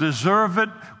don't deserve it.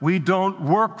 We don't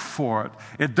work for it.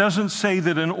 It doesn't say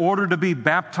that in order to be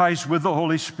baptized with the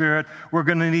Holy Spirit, we're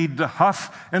going to need to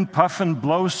huff and puff and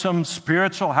blow some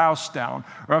spiritual house down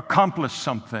or accomplish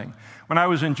something. When I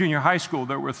was in junior high school,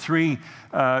 there were 3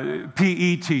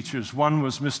 PE teachers. One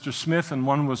was Mr. Smith, and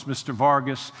one was Mr.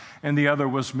 Vargas, and the other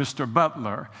was Mr.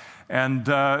 Butler. And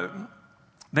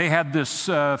they had this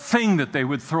thing that they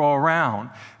would throw around.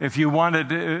 If you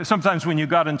wanted, sometimes when you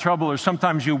got in trouble or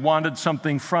sometimes you wanted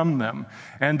something from them,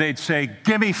 and they'd say,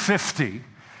 "Give me 50."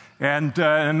 And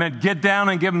meant get down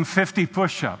and give them 50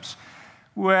 push-ups.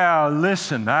 Well,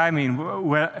 listen, I mean,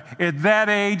 at that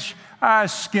age, I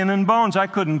was skin and bones. I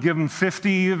couldn't give them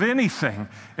 50 of anything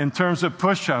in terms of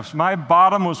push-ups. My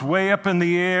bottom was way up in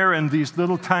the air, and these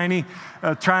little tiny,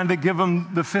 trying to give them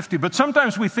the 50. But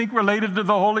sometimes we think related to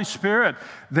the Holy Spirit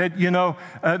that,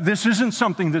 this isn't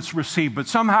something that's received, but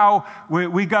somehow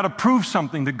we got to prove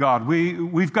something to God.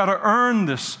 We've got to earn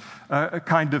this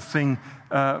kind of thing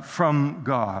from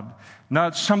God,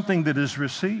 not something that is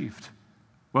received.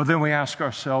 Well, then we ask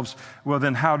ourselves, well,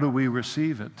 then how do we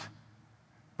receive it?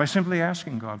 By simply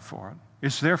asking God for it.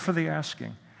 It's there for the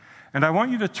asking. And I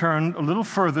want you to turn a little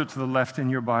further to the left in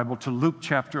your Bible to Luke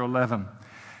chapter 11.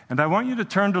 And I want you to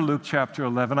turn to Luke chapter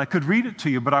 11. I could read it to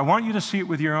you, but I want you to see it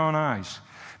with your own eyes,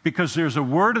 because there's a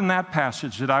word in that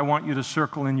passage that I want you to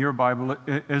circle in your Bible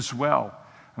as well.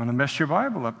 I'm going to mess your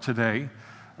Bible up today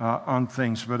on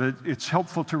things, but it's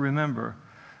helpful to remember.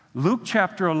 Luke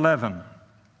chapter 11.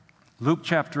 Luke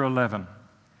chapter 11,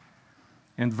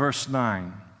 in verse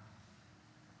 9.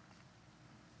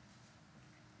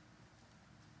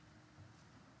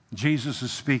 Jesus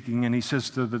is speaking, and he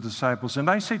says to the disciples, "And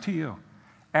I say to you,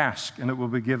 ask, and it will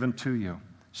be given to you.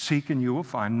 Seek, and you will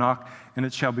find. Knock, and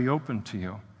it shall be opened to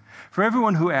you. For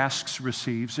everyone who asks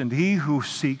receives, and he who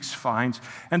seeks finds,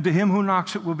 and to him who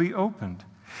knocks it will be opened.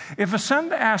 If a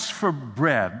son asks for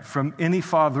bread from any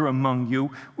father among you,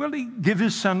 will he give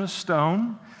his son a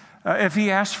stone? If he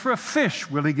asks for a fish,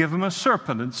 will he give him a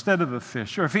serpent instead of a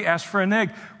fish? Or if he asks for an egg,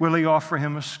 will he offer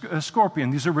him a scorpion?"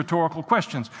 These are rhetorical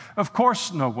questions. Of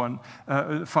course no one,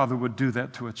 father, would do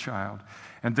that to a child.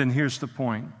 And then here's the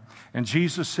point. And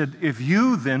Jesus said, "If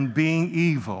you then, being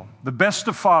evil," the best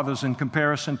of fathers in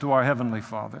comparison to our Heavenly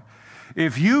Father,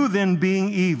 "if you then, being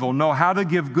evil, know how to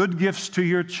give good gifts to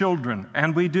your children,"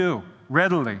 and we do,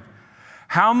 readily,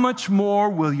 "how much more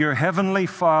will your Heavenly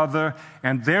Father,"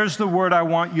 and there's the word I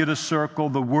want you to circle,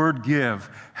 the word give.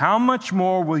 "How much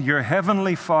more will your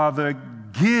Heavenly Father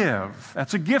give,"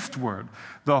 that's a gift word,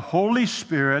 "the Holy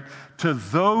Spirit to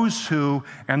those who,"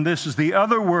 and this is the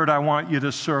other word I want you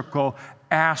to circle,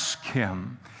 "ask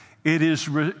Him." It is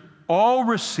all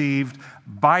received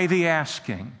by the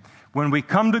asking. When we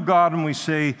come to God and we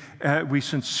say, we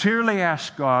sincerely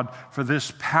ask God for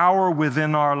this power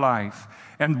within our life.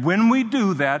 And when we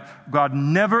do that, God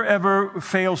never, ever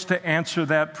fails to answer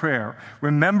that prayer.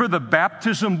 Remember, the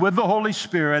baptism with the Holy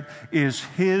Spirit is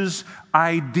His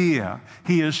idea.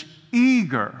 He is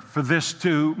eager for this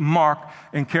to mark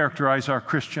and characterize our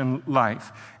Christian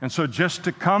life. And so just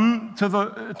to come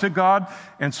to God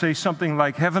and say something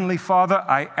like, Heavenly Father,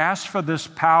 I ask for this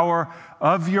power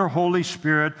of your Holy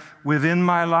Spirit within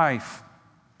my life.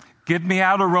 Get me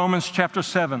out of Romans chapter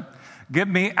 7. Get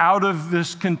me out of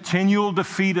this continual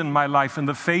defeat in my life in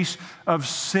the face of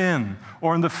sin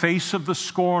or in the face of the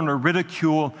scorn or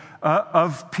ridicule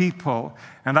of people.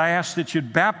 And I ask that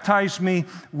you'd baptize me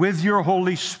with your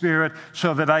Holy Spirit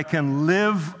so that I can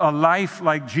live a life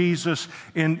like Jesus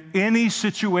in any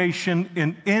situation,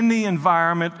 in any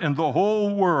environment in the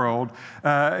whole world,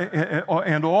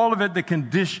 and all of it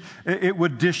that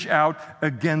would dish out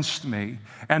against me.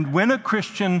 And when a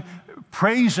Christian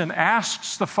prays and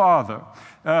asks the Father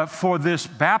for this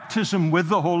baptism with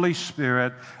the Holy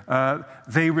Spirit,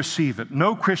 they receive it.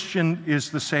 No Christian is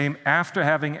the same after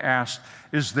having asked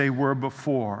as they were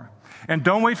before. And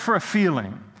don't wait for a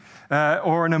feeling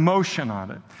or an emotion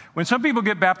on it. When some people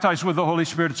get baptized with the Holy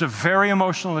Spirit, it's a very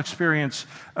emotional experience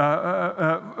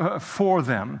for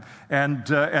them.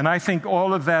 And I think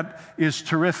all of that is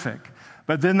terrific.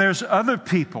 But then there's other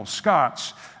people,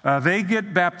 Scots. They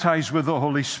get baptized with the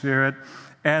Holy Spirit,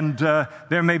 and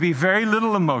there may be very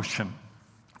little emotion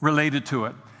related to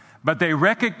it. But they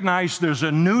recognize there's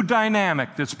a new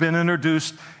dynamic that's been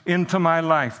introduced into my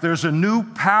life. There's a new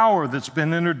power that's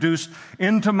been introduced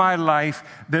into my life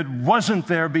that wasn't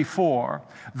there before.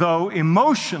 Though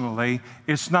emotionally,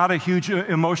 it's not a huge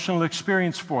emotional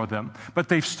experience for them. But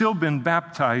they've still been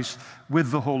baptized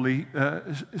with the Holy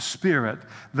Spirit.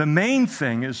 The main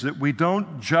thing is that we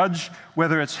don't judge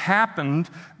whether it's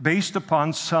happened based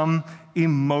upon some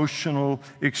emotional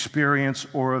experience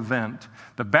or event.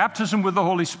 The baptism with the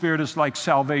Holy Spirit is like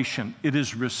salvation. It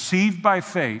is received by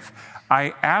faith.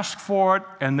 I ask for it,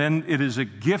 and then it is a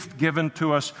gift given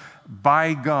to us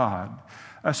by God.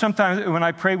 Sometimes when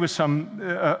I pray with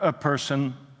a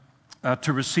person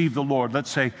to receive the Lord, let's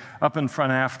say up in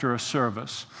front after a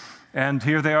service, and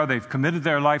here they are, they've committed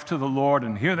their life to the Lord,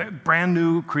 and here they're brand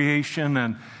new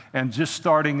creation and just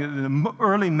starting in the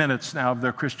early minutes now of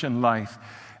their Christian life.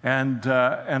 And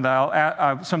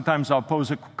sometimes I'll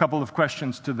pose a couple of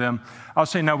questions to them. I'll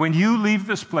say, now, when you leave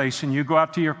this place and you go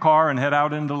out to your car and head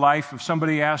out into life, if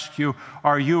somebody asks you,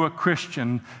 are you a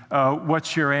Christian,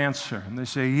 what's your answer? And they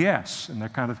say, yes. And they're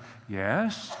kind of,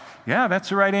 yes? Yeah, that's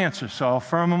the right answer. So I'll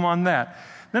affirm them on that.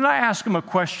 Then I ask them a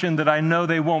question that I know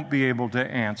they won't be able to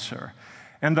answer.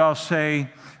 And I'll say,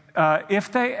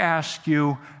 if they ask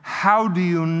you, how do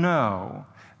you know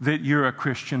that you're a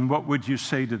Christian, what would you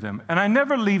say to them? And I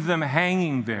never leave them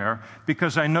hanging there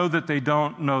because I know that they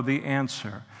don't know the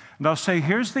answer. And I'll say,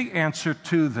 here's the answer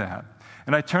to that.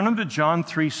 And I turn them to John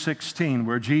 3:16,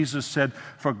 where Jesus said,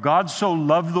 for God so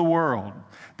loved the world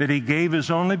that he gave his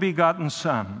only begotten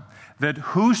Son, that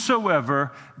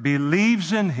whosoever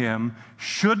believes in him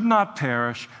should not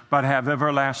perish, but have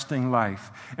everlasting life.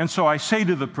 And so I say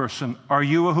to the person, are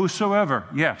you a whosoever?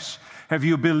 Yes. Have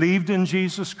you believed in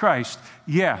Jesus Christ?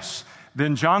 Yes.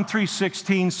 Then John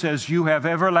 3:16 says you have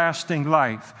everlasting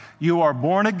life. You are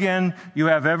born again. You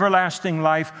have everlasting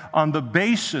life on the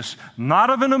basis, not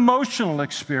of an emotional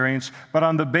experience, but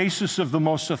on the basis of the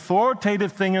most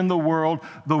authoritative thing in the world,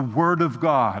 the Word of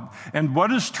God. And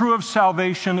what is true of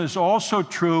salvation is also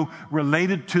true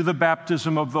related to the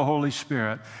baptism of the Holy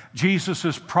Spirit. Jesus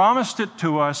has promised it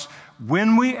to us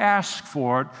when we ask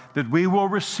for it, that we will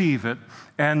receive it.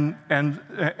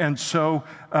 And so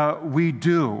we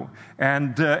do.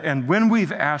 And when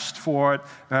we've asked for it,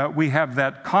 we have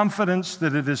that confidence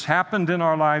that it has happened in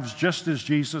our lives just as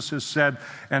Jesus has said.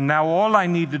 And now all I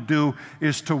need to do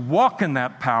is to walk in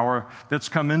that power that's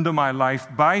come into my life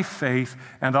by faith,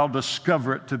 and I'll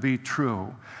discover it to be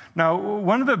true. Now,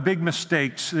 one of the big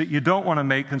mistakes that you don't want to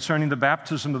make concerning the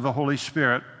baptism of the Holy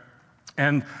Spirit,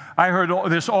 and I heard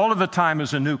this all of the time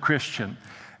as a new Christian,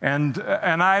 and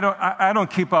I don't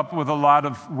keep up with a lot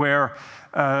of where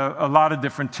a lot of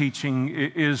different teaching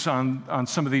is on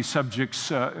some of these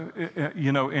subjects,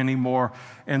 anymore.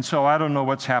 And so I don't know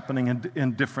what's happening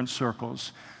in different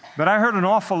circles. But I heard an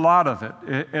awful lot of it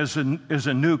as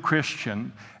a new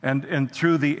Christian and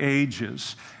through the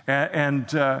ages. And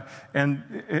so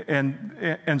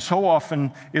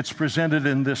often it's presented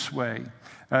in this way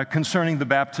concerning the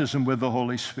baptism with the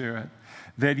Holy Spirit.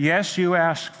 That yes, you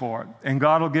ask for it, and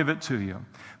God will give it to you.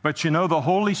 But the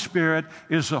Holy Spirit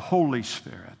is a Holy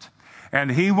Spirit. And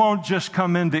He won't just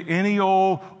come into any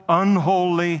old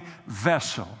unholy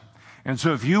vessel. And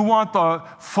so if you want the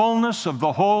fullness of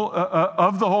the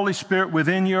Holy Spirit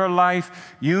within your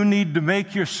life, you need to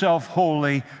make yourself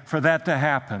holy for that to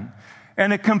happen.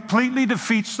 And it completely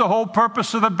defeats the whole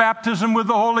purpose of the baptism with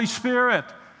the Holy Spirit.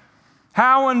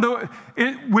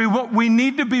 We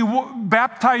need to be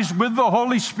baptized with the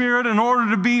Holy Spirit in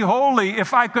order to be holy.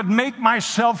 If I could make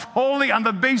myself holy on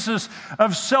the basis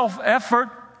of self-effort,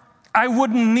 I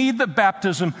wouldn't need the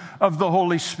baptism of the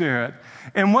Holy Spirit.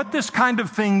 And what this kind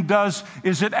of thing does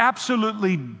is it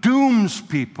absolutely dooms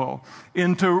people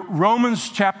into Romans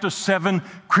chapter 7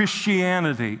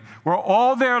 Christianity, where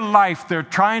all their life they're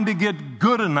trying to get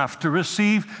good enough to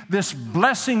receive this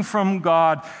blessing from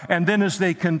God. And then as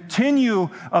they continue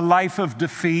a life of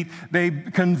defeat, they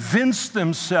convince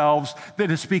themselves that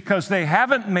it's because they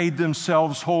haven't made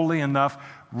themselves holy enough,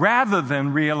 rather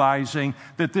than realizing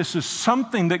that this is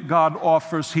something that God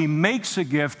offers. He makes a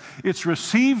gift. It's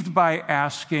received by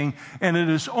asking, and it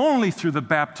is only through the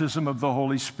baptism of the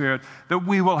Holy Spirit that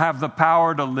we will have the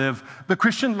power to live the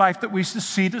Christian life that we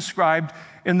see described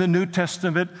in the New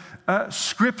Testament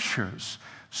scriptures.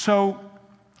 So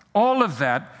all of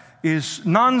that is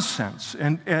nonsense,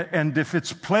 and if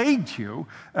it's plagued you,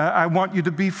 I want you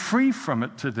to be free from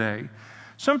it today.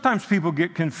 Sometimes people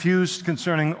get confused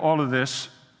concerning all of this,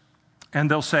 and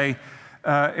they'll say,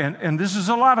 and this is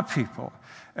a lot of people,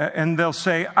 and they'll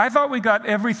say, I thought we got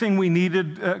everything we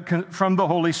needed from the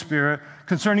Holy Spirit,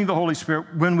 concerning the Holy Spirit,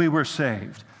 when we were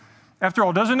saved. After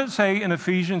all, doesn't it say in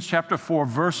Ephesians chapter 4,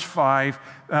 verse 5,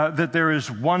 that there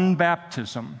is one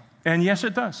baptism? And yes,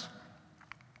 it does.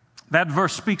 That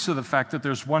verse speaks of the fact that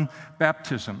there's one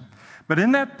baptism. But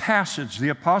in that passage, the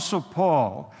Apostle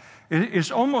Paul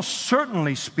is almost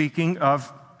certainly speaking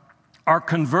of our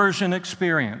conversion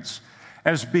experience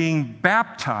as being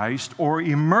baptized or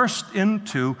immersed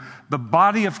into the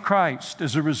body of Christ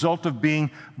as a result of being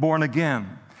born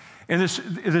again. In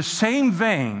the same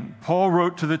vein, Paul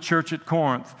wrote to the church at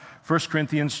Corinth, 1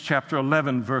 Corinthians chapter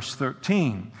 11, verse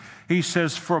 13. He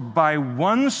says, for by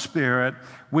one Spirit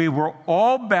we were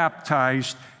all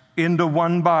baptized into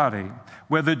one body,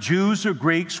 whether Jews or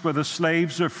Greeks, whether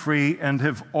slaves or free, and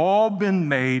have all been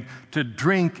made to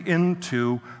drink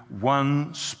into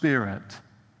one Spirit.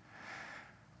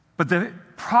 But the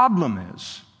problem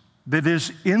is that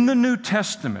in the New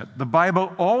Testament, the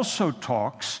Bible also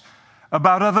talks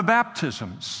about other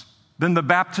baptisms than the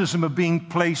baptism of being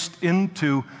placed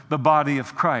into the body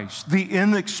of Christ, the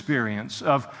inexperience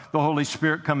of the Holy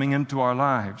Spirit coming into our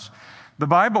lives. The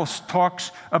Bible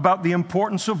talks about the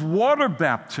importance of water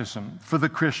baptism for the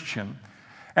Christian.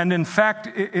 And in fact,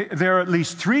 there are at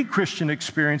least 3 Christian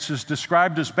experiences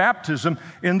described as baptism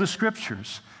in the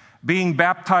Scriptures: being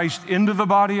baptized into the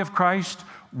body of Christ,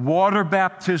 water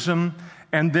baptism,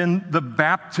 and then the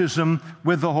baptism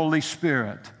with the Holy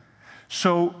Spirit.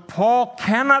 So Paul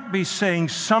cannot be saying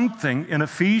something in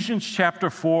Ephesians chapter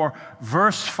 4,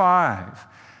 verse 5,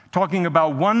 talking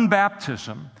about one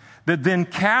baptism, that then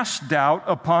cast doubt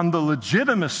upon the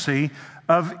legitimacy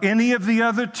of any of the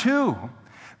other 2,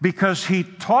 because he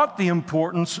taught the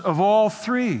importance of all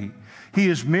 3. He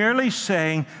is merely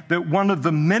saying that one of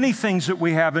the many things that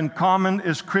we have in common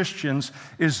as Christians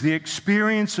is the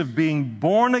experience of being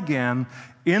born again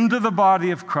into the body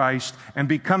of Christ and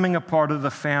becoming a part of the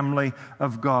family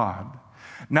of God.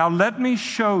 Now, let me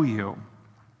show you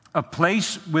a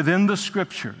place within the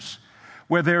Scriptures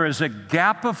where there is a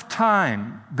gap of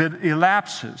time that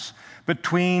elapses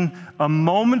between a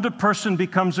moment a person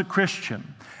becomes a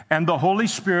Christian and the Holy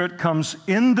Spirit comes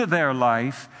into their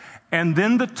life, and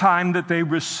then the time that they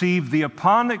receive the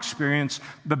upon experience,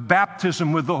 the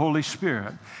baptism with the Holy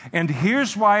Spirit. And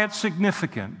here's why it's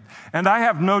significant. And I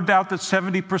have no doubt that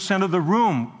 70% of the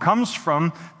room comes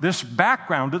from this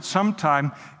background at some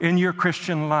time in your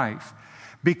Christian life.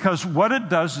 Because what it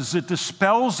does is it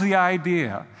dispels the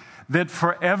idea that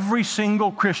for every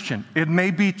single Christian, it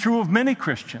may be true of many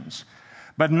Christians,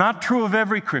 but not true of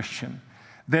every Christian,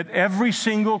 that every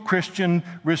single Christian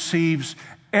receives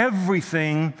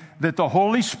everything that the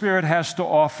Holy Spirit has to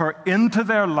offer into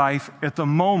their life at the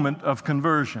moment of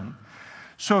conversion.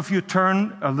 So if you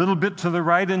turn a little bit to the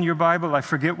right in your Bible, I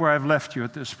forget where I've left you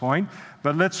at this point,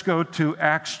 but let's go to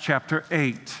Acts chapter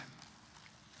 8.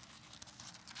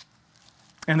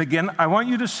 And again, I want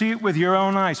you to see it with your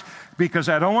own eyes, because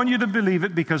I don't want you to believe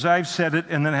it because I've said it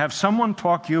and then have someone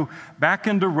talk you back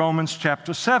into Romans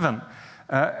chapter 7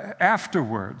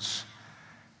 afterwards.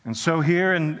 And so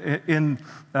here in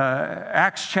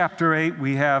Acts chapter 8,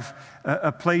 we have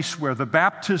a place where the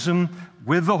baptism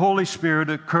with the Holy Spirit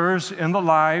occurs in the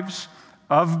lives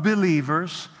of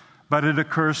believers, but it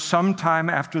occurs sometime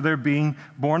after they're being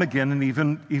born again and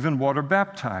even water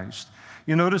baptized.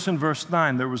 You notice in verse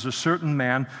 9, there was a certain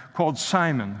man called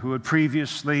Simon who had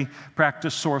previously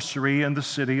practiced sorcery in the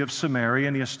city of Samaria,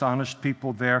 and he astonished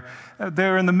people there.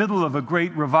 They're in the middle of a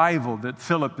great revival that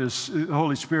the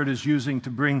Holy Spirit is using to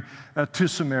bring to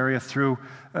Samaria through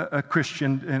a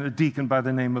Christian and a deacon by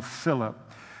the name of Philip.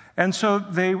 And so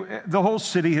the whole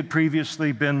city had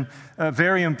previously been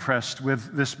very impressed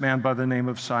with this man by the name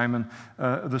of Simon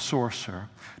the sorcerer,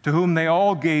 to whom they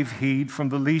all gave heed from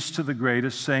the least to the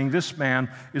greatest, saying, "This man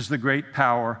is the great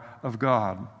power of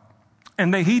God."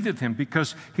 And they heeded him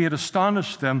because he had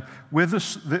astonished them with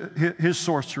his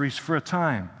sorceries for a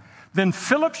time. Then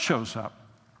Philip shows up,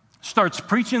 starts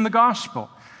preaching the gospel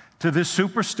to this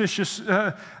superstitious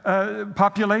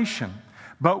population.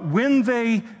 But when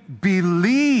they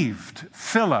believed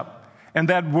Philip, and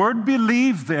that word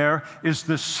believed there is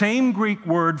the same Greek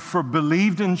word for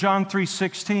believed in John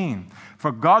 3:16.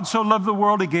 For God so loved the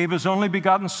world, he gave his only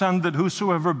begotten Son, that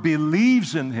whosoever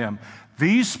believes in him.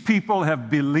 These people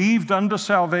have believed unto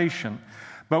salvation.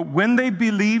 But when they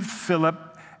believed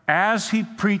Philip, as he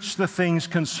preached the things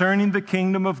concerning the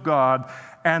kingdom of God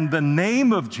and the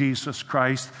name of Jesus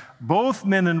Christ, both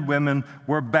men and women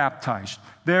were baptized.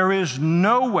 There is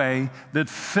no way that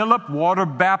Philip water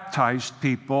baptized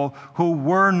people who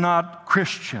were not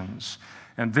Christians.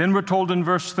 And then we're told in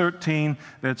verse 13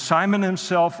 that Simon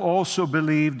himself also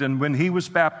believed, and when he was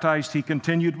baptized, he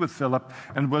continued with Philip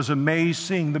and was amazed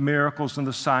seeing the miracles and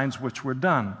the signs which were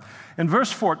done. In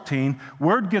verse 14,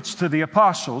 word gets to the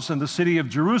apostles in the city of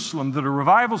Jerusalem that a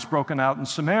revival's broken out in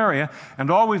Samaria,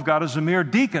 and all we've got is a mere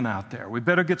deacon out there. We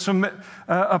better get some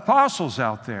apostles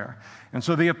out there. And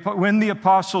so when the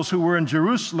apostles who were in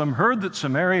Jerusalem heard that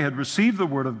Samaria had received the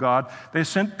word of God, they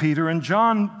sent Peter and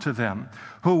John to them,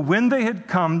 who, when they had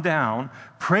come down,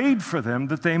 prayed for them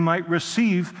that they might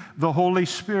receive the Holy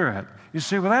Spirit. You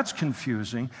say, well, that's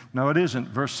confusing. No, it isn't.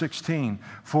 Verse 16,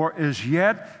 for as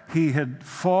yet he had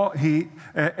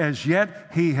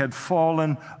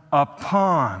fallen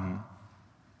upon.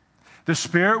 The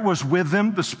Spirit was with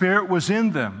them. The Spirit was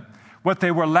in them. What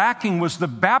they were lacking was the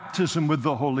baptism with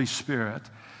the Holy Spirit.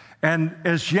 And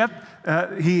as yet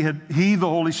the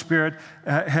Holy Spirit,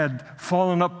 had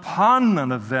fallen upon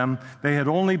none of them. They had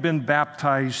only been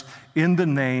baptized in the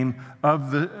name of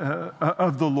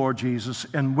the Lord Jesus.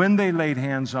 And when they laid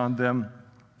hands on them,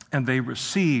 and they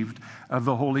received of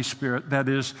the Holy Spirit, that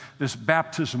is, this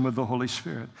baptism with the Holy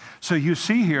Spirit. So you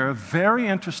see here a very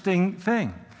interesting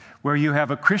thing, where you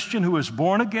have a Christian who is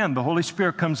born again, the Holy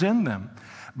Spirit comes in them.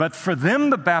 But for them,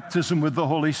 the baptism with the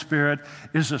Holy Spirit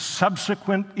is a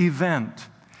subsequent event.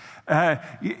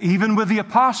 Even with the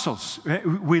apostles,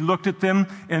 we looked at them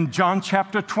in John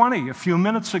chapter 20 a few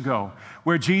minutes ago,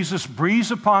 where Jesus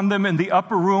breathes upon them in the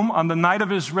upper room on the night of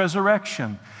his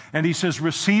resurrection. And he says,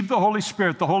 receive the Holy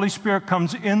Spirit. The Holy Spirit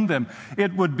comes in them.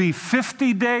 It would be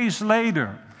 50 days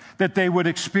later that they would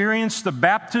experience the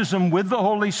baptism with the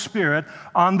Holy Spirit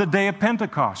on the day of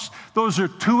Pentecost. Those are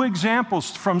two examples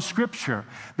from Scripture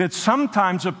that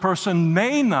sometimes a person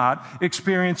may not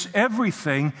experience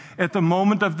everything at the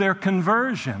moment of their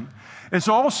conversion. It's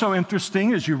also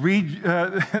interesting as you read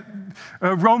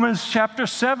Romans chapter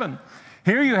 7.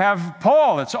 Here you have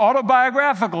Paul. It's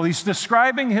autobiographical. He's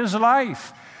describing his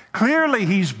life. Clearly,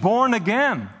 he's born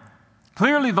again.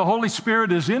 Clearly, the Holy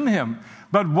Spirit is in him.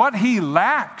 But what he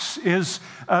lacks is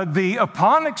the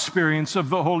upon experience of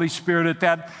the Holy Spirit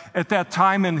at that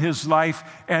time in his life,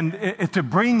 and to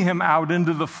bring him out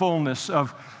into the fullness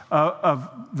of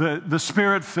the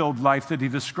Spirit-filled life that he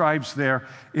describes there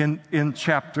in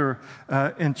chapter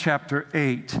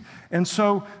 8. And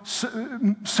so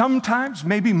sometimes,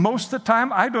 maybe most of the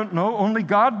time, I don't know, only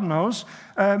God knows,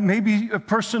 maybe a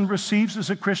person receives as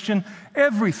a Christian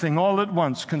everything all at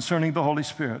once concerning the Holy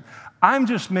Spirit. I'm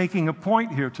just making a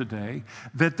point here today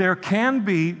that there can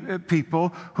be people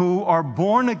who are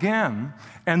born again,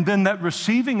 and then that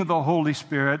receiving of the Holy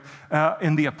Spirit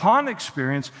in the upon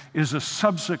experience is a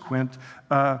subsequent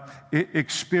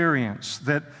experience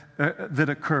that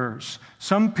occurs.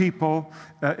 Some people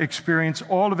experience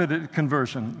all of it at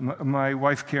conversion. My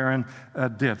wife Karen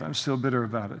did. I'm still bitter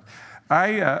about it.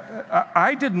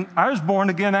 I didn't. I was born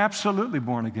again, absolutely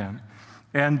born again.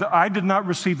 And I did not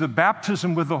receive the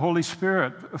baptism with the Holy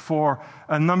Spirit for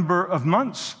a number of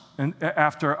months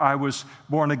after I was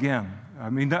born again. I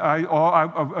mean,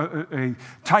 a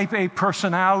type A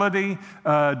personality,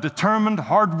 determined,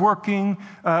 hardworking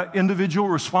individual,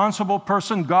 responsible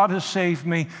person. God has saved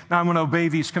me. Now I'm going to obey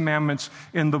these commandments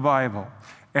in the Bible.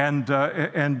 and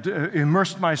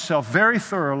immersed myself very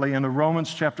thoroughly in a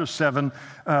Romans chapter 7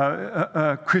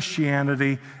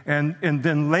 Christianity, and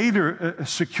then later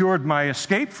secured my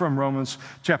escape from Romans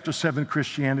chapter 7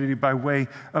 Christianity by way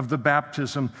of the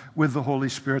baptism with the Holy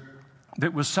Spirit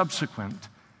that was subsequent.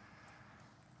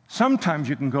 Sometimes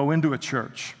you can go into a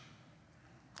church,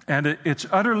 and it's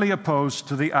utterly opposed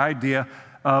to the idea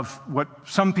of what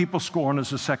some people scorn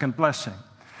as a second blessing,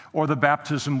 or the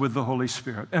baptism with the Holy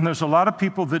Spirit. And there's a lot of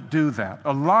people that do that,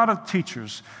 a lot of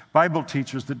teachers, Bible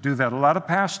teachers that do that, a lot of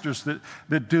pastors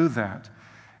that do that.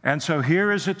 And so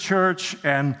here is a church,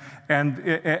 and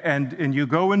you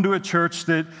go into a church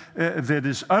that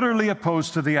is utterly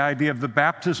opposed to the idea of the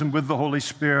baptism with the Holy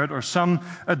Spirit or some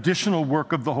additional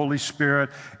work of the Holy Spirit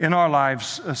in our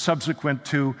lives subsequent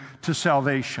to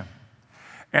salvation.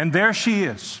 And there she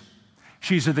is.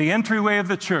 She's at the entryway of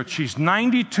the church. She's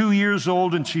 92 years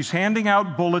old, and she's handing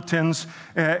out bulletins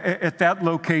at that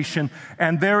location.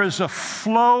 And there is a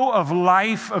flow of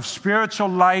life, of spiritual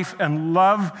life and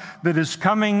love that is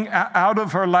coming out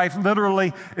of her life,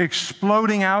 literally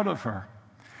exploding out of her.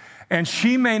 And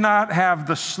she may not have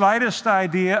the slightest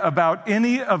idea about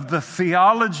any of the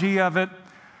theology of it.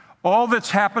 All that's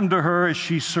happened to her is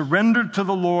she surrendered to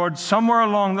the Lord. Somewhere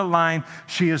along the line,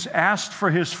 she has asked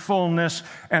for His fullness,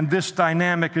 and this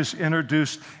dynamic is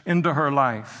introduced into her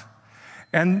life.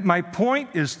 And my point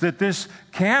is that this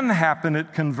can happen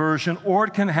at conversion, or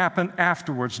it can happen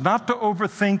afterwards. Not to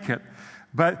overthink it,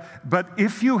 but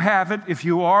if you have it, if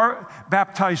you are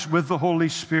baptized with the Holy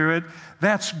Spirit,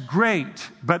 that's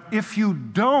great. But if you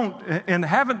don't and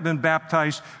haven't been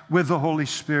baptized with the Holy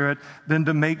Spirit, then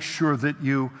to make sure that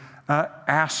you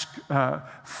ask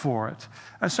for it.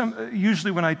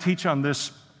 Usually when I teach on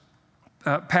this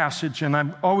passage, and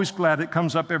I'm always glad it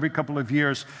comes up every couple of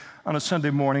years on a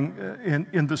Sunday morning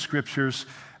in the Scriptures,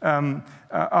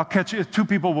 I'll catch you. Two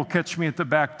people will catch me at the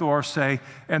back door, say,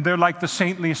 and they're like the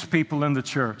saintliest people in the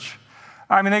church.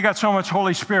 I mean, they got so much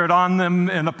Holy Spirit on them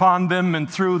and upon them and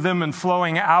through them and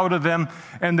flowing out of them.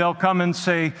 And they'll come and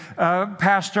say,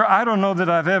 Pastor, I don't know that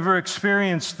I've ever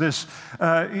experienced this,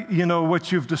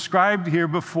 what you've described here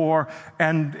before.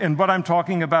 And what I'm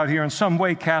talking about here in some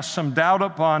way casts some doubt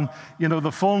upon, the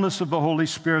fullness of the Holy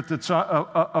Spirit that's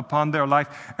upon their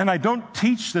life. And I don't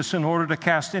teach this in order to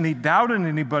cast any doubt in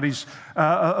anybody's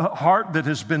heart that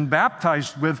has been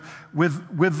baptized with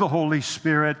the Holy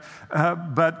Spirit.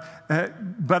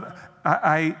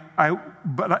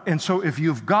 And so if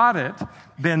you've got it,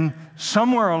 then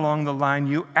somewhere along the line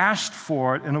you asked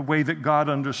for it in a way that God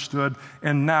understood,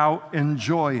 and now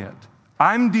enjoy it.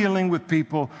 I'm dealing with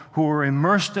people who are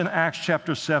immersed in Acts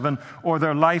chapter 7, or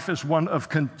their life is one of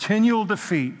continual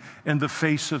defeat in the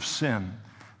face of sin.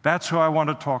 That's who I want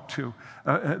to talk to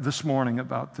this morning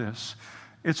about this.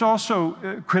 It's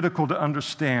also critical to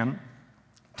understand,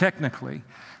 technically,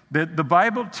 that the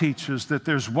Bible teaches that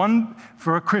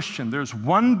for a Christian, there's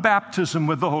one baptism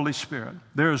with the Holy Spirit.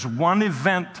 There's one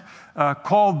event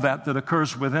called that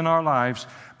occurs within our lives,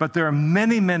 but there are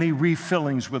many, many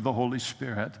refillings with the Holy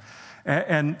Spirit.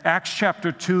 And Acts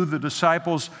chapter 2, the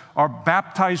disciples are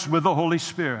baptized with the Holy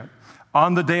Spirit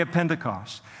on the day of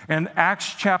Pentecost. In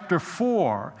Acts chapter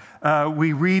 4,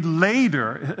 we read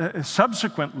later,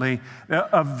 subsequently,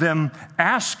 of them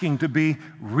asking to be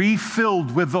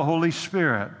refilled with the Holy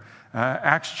Spirit.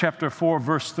 Acts chapter 4,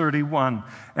 verse 31.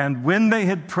 And when they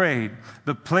had prayed,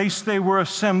 the place they were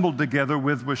assembled together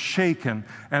with was shaken,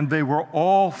 and they were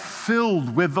all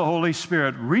filled with the Holy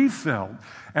Spirit, refilled,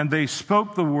 and they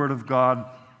spoke the word of God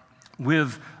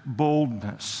with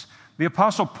boldness. The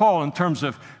Apostle Paul, in terms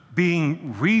of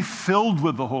being refilled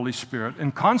with the Holy Spirit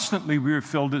and constantly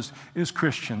refilled as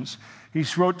Christians, he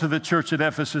wrote to the church at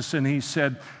Ephesus, and he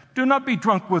said, "Do not be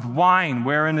drunk with wine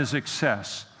wherein is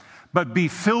excess, but be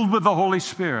filled with the Holy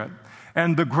Spirit."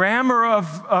 And the grammar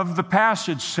of the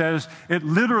passage says, it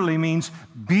literally means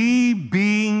be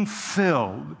being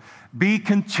filled. Be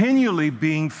continually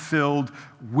being filled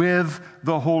with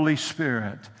the Holy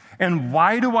Spirit. And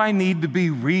why do I need to be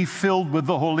refilled with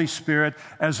the Holy Spirit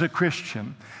as a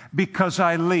Christian? Because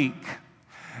I leak,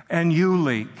 and you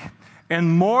leak.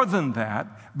 And more than that,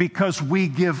 because we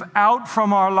give out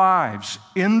from our lives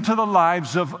into the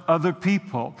lives of other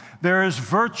people. There is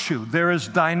virtue, there is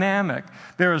dynamic,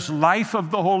 there is life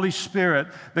of the Holy Spirit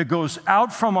that goes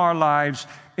out from our lives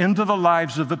into the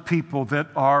lives of the people that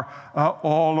are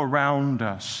all around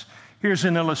us. Here's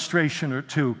an illustration or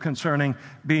two concerning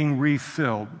being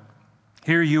refilled.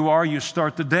 Here you are, you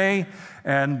start the day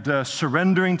and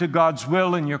surrendering to God's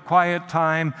will in your quiet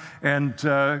time and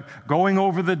going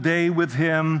over the day with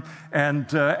Him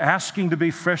and asking to be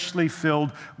freshly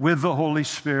filled with the Holy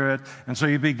Spirit. And so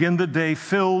you begin the day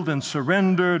filled and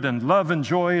surrendered, and love and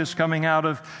joy is coming out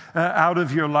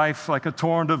of your life like a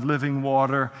torrent of living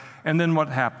water. And then what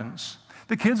happens?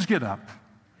 The kids get up.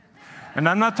 And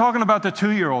I'm not talking about the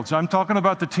 2-year-olds. I'm talking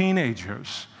about the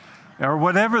teenagers, or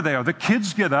whatever they are. The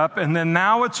kids get up, and then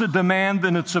now it's a demand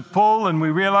and it's a pull, and we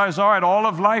realize, all right, all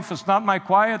of life is not my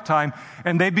quiet time.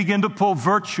 And they begin to pull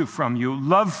virtue from you,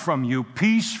 love from you,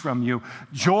 peace from you,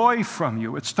 joy from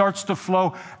you. It starts to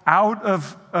flow out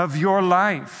of your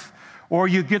life. Or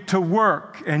you get to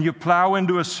work and you plow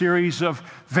into a series of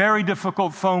very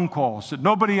difficult phone calls that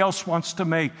nobody else wants to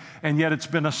make, and yet it's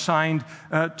been assigned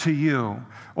to you.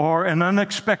 Or an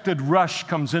unexpected rush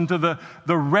comes into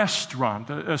the restaurant,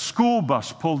 a school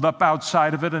bus pulled up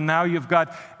outside of it, and now you've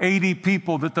got 80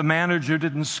 people that the manager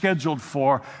didn't schedule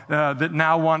for that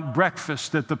now want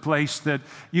breakfast at the place that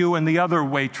you and the other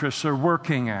waitress are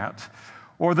working at.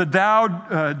 Or the Dow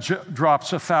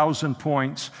drops 1,000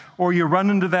 points. Or you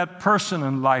run into that person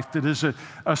in life that is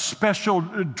a special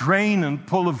drain and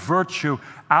pull of virtue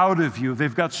out of you.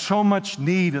 They've got so much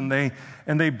need, and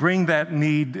they bring that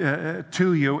need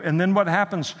to you. And then what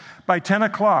happens? By 10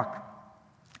 o'clock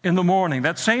in the morning,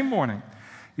 that same morning,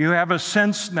 you have a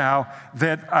sense now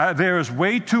that there is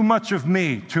way too much of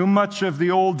me, too much of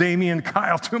the old Damian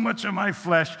Kyle, too much of my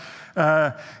flesh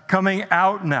coming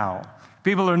out now.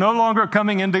 People are no longer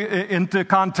coming into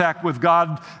contact with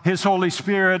God, His Holy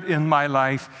Spirit in my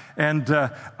life, and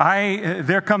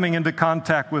they're coming into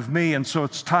contact with me, and so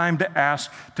it's time to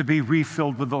ask to be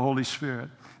refilled with the Holy Spirit.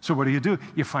 So what do?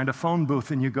 You find a phone booth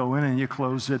and you go in and you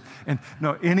close it. And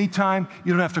no, anytime,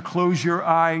 you don't have to close your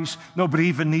eyes. Nobody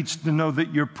even needs to know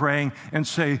that you're praying, and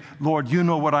say, Lord, you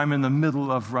know what I'm in the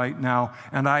middle of right now,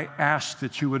 and I ask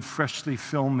that you would freshly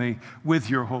fill me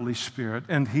with your Holy Spirit,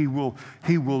 and He will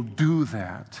do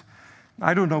that.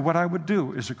 I don't know what I would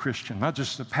do as a Christian, not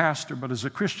just a pastor, but as a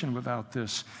Christian without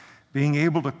this. Being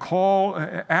able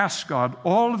to ask God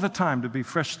all of the time to be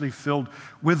freshly filled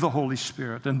with the Holy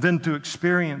Spirit, and then to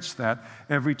experience that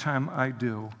every time I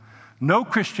do. No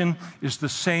Christian is the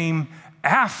same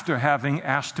after having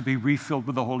asked to be refilled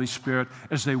with the Holy Spirit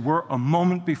as they were a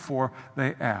moment before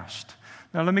they asked.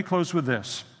 Now let me close with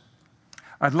this.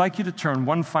 I'd like you to turn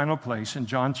one final place in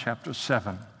John chapter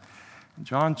 7.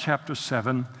 John chapter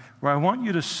 7, where I want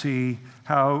you to see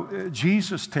how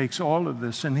Jesus takes all of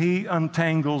this and He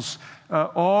untangles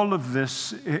all of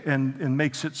this and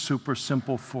makes it super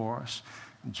simple for us.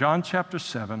 John chapter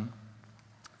 7,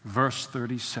 verse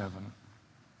 37.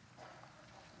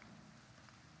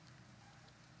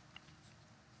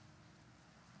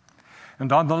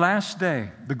 And on the last day,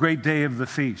 the great day of the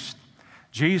feast,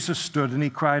 Jesus stood and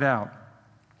He cried out,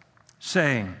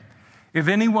 saying, "If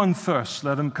anyone thirsts,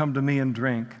 let him come to me and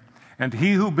drink. And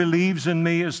he who believes in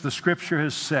me, as the Scripture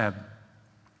has said,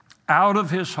 out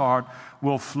of his heart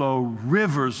will flow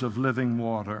rivers of living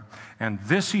water." And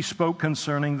this He spoke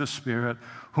concerning the Spirit,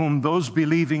 whom those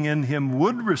believing in Him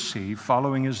would receive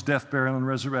following His death, burial, and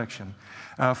resurrection.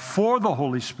 For the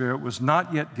Holy Spirit was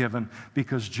not yet given,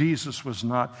 because Jesus was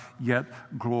not yet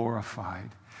glorified.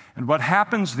 And what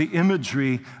happens, the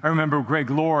imagery, I remember Greg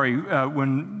Laurie,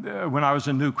 when I was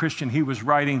a new Christian, he was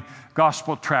writing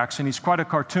gospel tracts, and he's quite a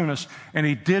cartoonist, and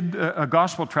he did a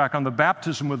gospel tract on the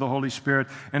baptism with the Holy Spirit,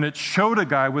 and it showed a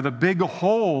guy with a big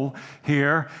hole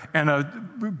here and a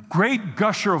great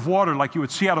gusher of water like you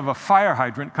would see out of a fire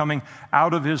hydrant coming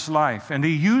out of his life. And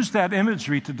he used that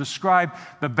imagery to describe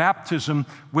the baptism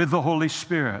with the Holy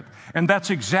Spirit. And that's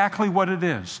exactly what it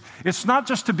is. It's not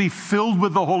just to be filled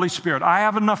with the Holy Spirit. I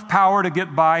have enough power to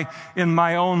get by in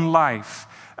my own life.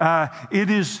 It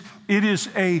is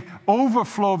a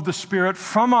overflow of the Spirit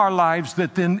from our lives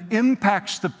that then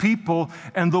impacts the people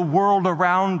and the world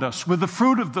around us with the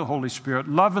fruit of the Holy Spirit,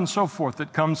 love and so forth,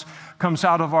 that comes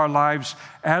out of our lives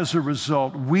as a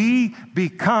result. We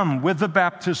become, with the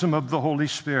baptism of the Holy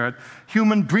Spirit,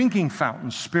 human drinking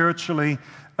fountains, spiritually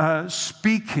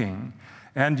speaking.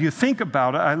 And you think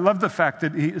about it, I love the fact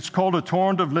that it's called a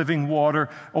torrent of living water,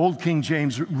 Old King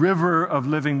James, river of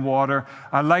living water.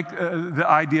 I like the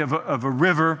idea of a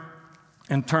river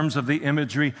in terms of the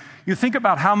imagery. You think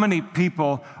about how many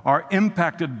people are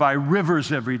impacted by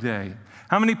rivers every day.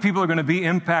 How many people are going to be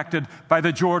impacted by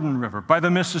the Jordan River, by the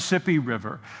Mississippi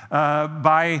River,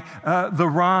 by the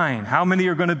Rhine? How many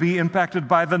are going to be impacted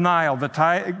by the Nile, the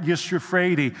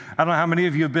Tigris-Euphrates? I don't know how many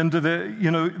of you have been to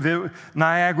the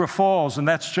Niagara Falls, and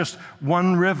that's just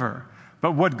one river.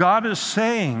 But what God is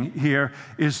saying here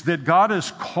is that God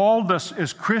has called us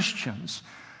as Christians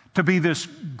to be this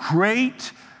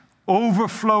great,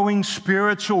 overflowing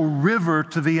spiritual river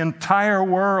to the entire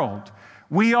world.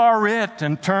 We are it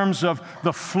in terms of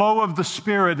the flow of the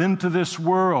Spirit into this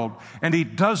world, and He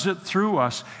does it through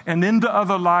us and into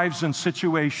other lives and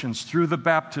situations through the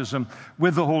baptism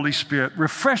with the Holy Spirit,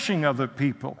 refreshing other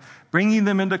people, bringing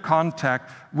them into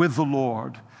contact with the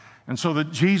Lord. And so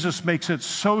that Jesus makes it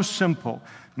so simple.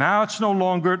 Now it's no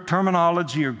longer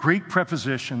terminology or Greek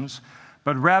prepositions,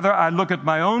 but rather I look at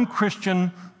my own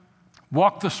Christian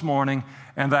walk this morning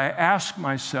and I ask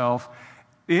myself,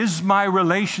 is my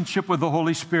relationship with the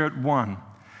Holy Spirit one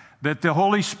that the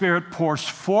Holy Spirit pours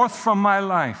forth from my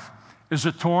life as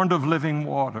a torrent of living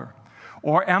water?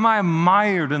 Or am I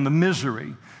mired in the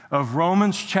misery of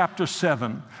Romans chapter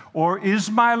 7? Or is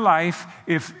my life,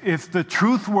 if the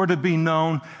truth were to be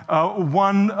known,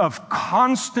 one of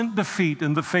constant defeat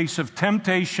in the face of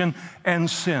temptation and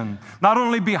sin? Not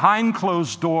only behind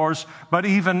closed doors, but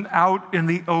even out in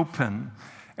the open.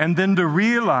 And then to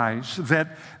realize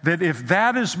that if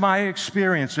that is my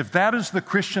experience, if that is the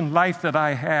Christian life that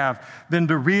I have, then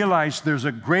to realize there's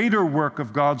a greater work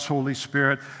of God's Holy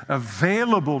Spirit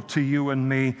available to you and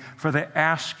me for the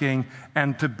asking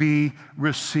and to be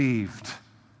received.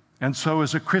 And so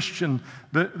as a Christian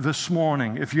this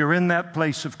morning, if you're in that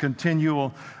place of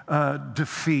continual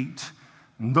defeat,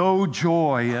 no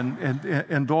joy,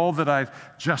 and all that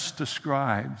I've just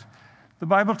described, the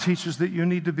Bible teaches that you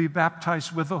need to be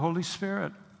baptized with the Holy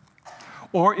Spirit.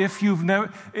 Or if you've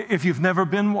never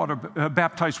been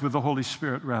baptized with the Holy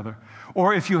Spirit, rather.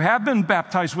 Or if you have been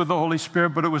baptized with the Holy Spirit,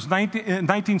 but it was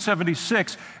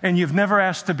 1976 and you've never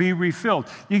asked to be refilled,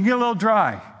 you can get a little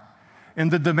dry in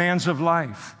the demands of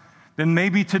life. Then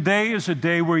maybe today is a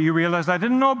day where you realize, I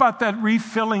didn't know about that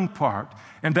refilling part,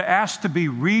 and to ask to be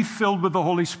refilled with the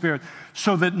Holy Spirit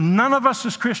so that none of us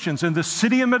as Christians in the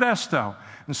city of Modesto,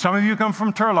 and some of you come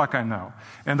from Turlock, I know,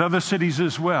 and other cities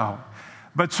as well,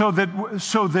 but so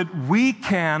that we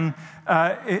can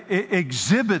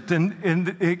exhibit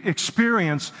and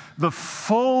experience the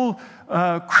full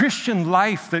Christian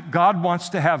life that God wants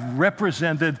to have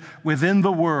represented within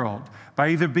the world by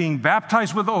either being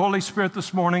baptized with the Holy Spirit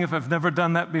this morning, if I've never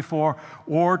done that before,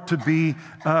 or to be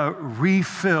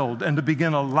refilled and to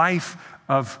begin a life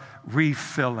of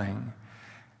refilling.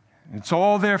 It's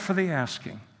all there for the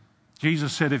asking.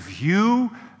 Jesus said, if you,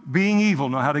 being evil,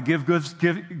 know how to give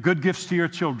good gifts to your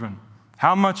children,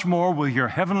 how much more will your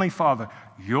Heavenly Father,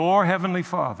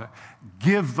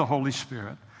 give the Holy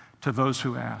Spirit to those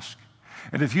who ask?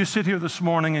 And if you sit here this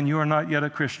morning and you are not yet a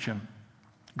Christian,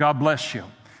 God bless you.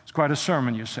 It's quite a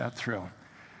sermon you sat through.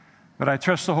 But I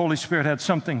trust the Holy Spirit had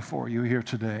something for you here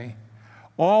today.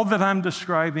 All that I'm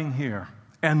describing here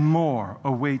and more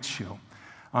awaits you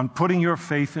on putting your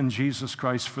faith in Jesus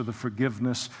Christ for the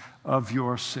forgiveness of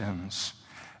your sins.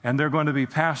 And there are going to be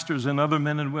pastors and other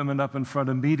men and women up in front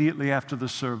immediately after the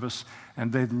service,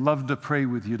 and they'd love to pray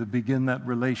with you to begin that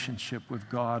relationship with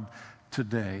God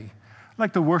today. I'd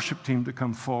like the worship team to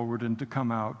come forward and to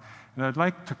come out. And I'd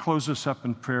like to close this up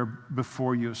in prayer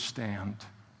before you stand.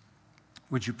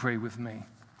 Would you pray with me?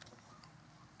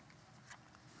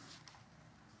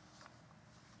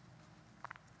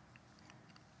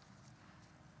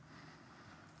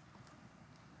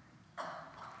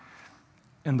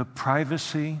 In the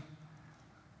privacy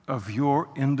of your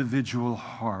individual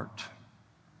heart,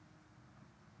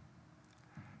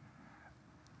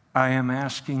 I am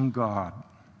asking God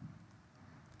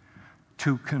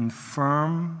to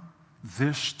confirm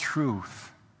this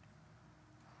truth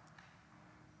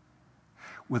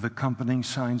with accompanying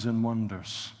signs and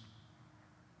wonders.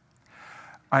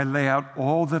 I lay out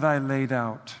all that I laid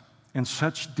out in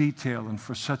such detail and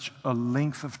for such a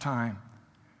length of time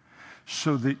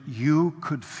so that you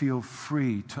could feel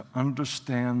free to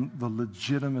understand the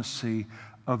legitimacy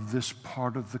of this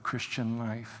part of the Christian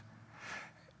life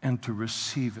and to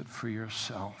receive it for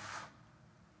yourself.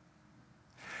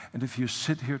 And if you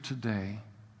sit here today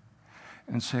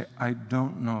and say, I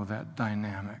don't know that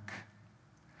dynamic,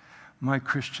 my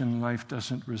Christian life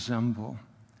doesn't resemble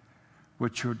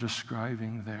what you're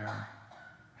describing there,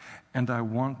 and I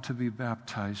want to be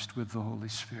baptized with the Holy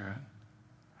Spirit,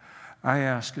 I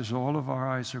ask, as all of our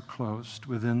eyes are closed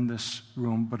within this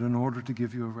room, but in order to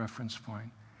give you a reference point,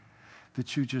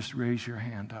 that you just raise your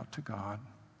hand out to God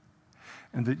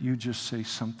and that you just say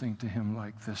something to Him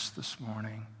like this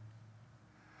morning.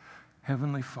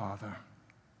 Heavenly Father,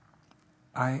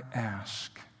 I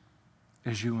ask,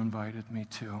 as you invited me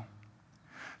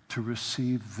to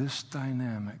receive this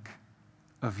dynamic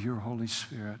of your Holy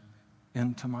Spirit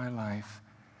into my life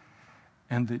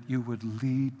and that you would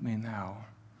lead me now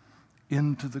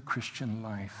into the Christian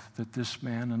life that this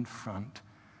man in front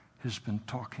has been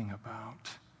talking about.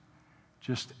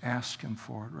 Just ask him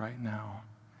for it right now.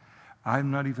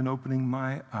 I'm not even opening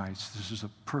my eyes. This is a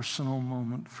personal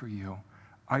moment for you.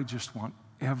 I just want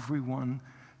everyone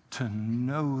to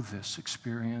know this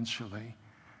experientially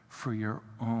for your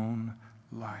own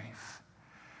life.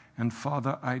 And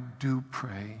Father, I do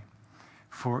pray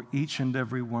for each and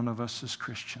every one of us as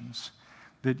Christians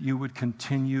that you would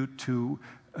continue to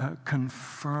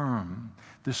confirm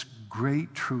this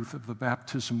great truth of the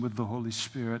baptism with the Holy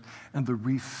Spirit and the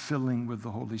refilling with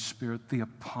the Holy Spirit, the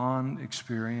upon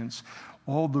experience,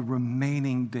 all the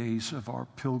remaining days of our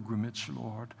pilgrimage,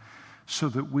 Lord, so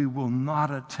that we will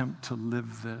not attempt to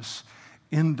live this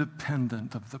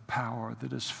independent of the power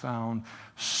that is found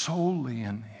solely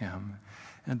in Him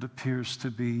and appears to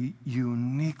be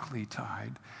uniquely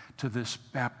tied to this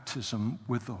baptism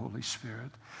with the Holy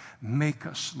Spirit. Make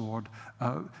us, Lord,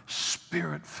 a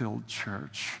Spirit-filled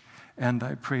church. And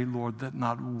I pray, Lord, that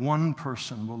not one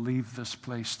person will leave this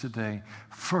place today,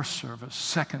 first service,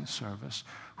 second service,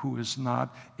 who is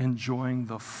not enjoying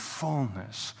the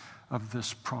fullness of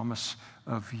this promise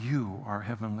of you, our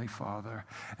Heavenly Father.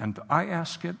 And I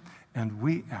ask it, and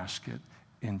we ask it,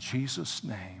 in Jesus'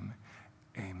 name,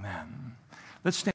 amen. Let's stand.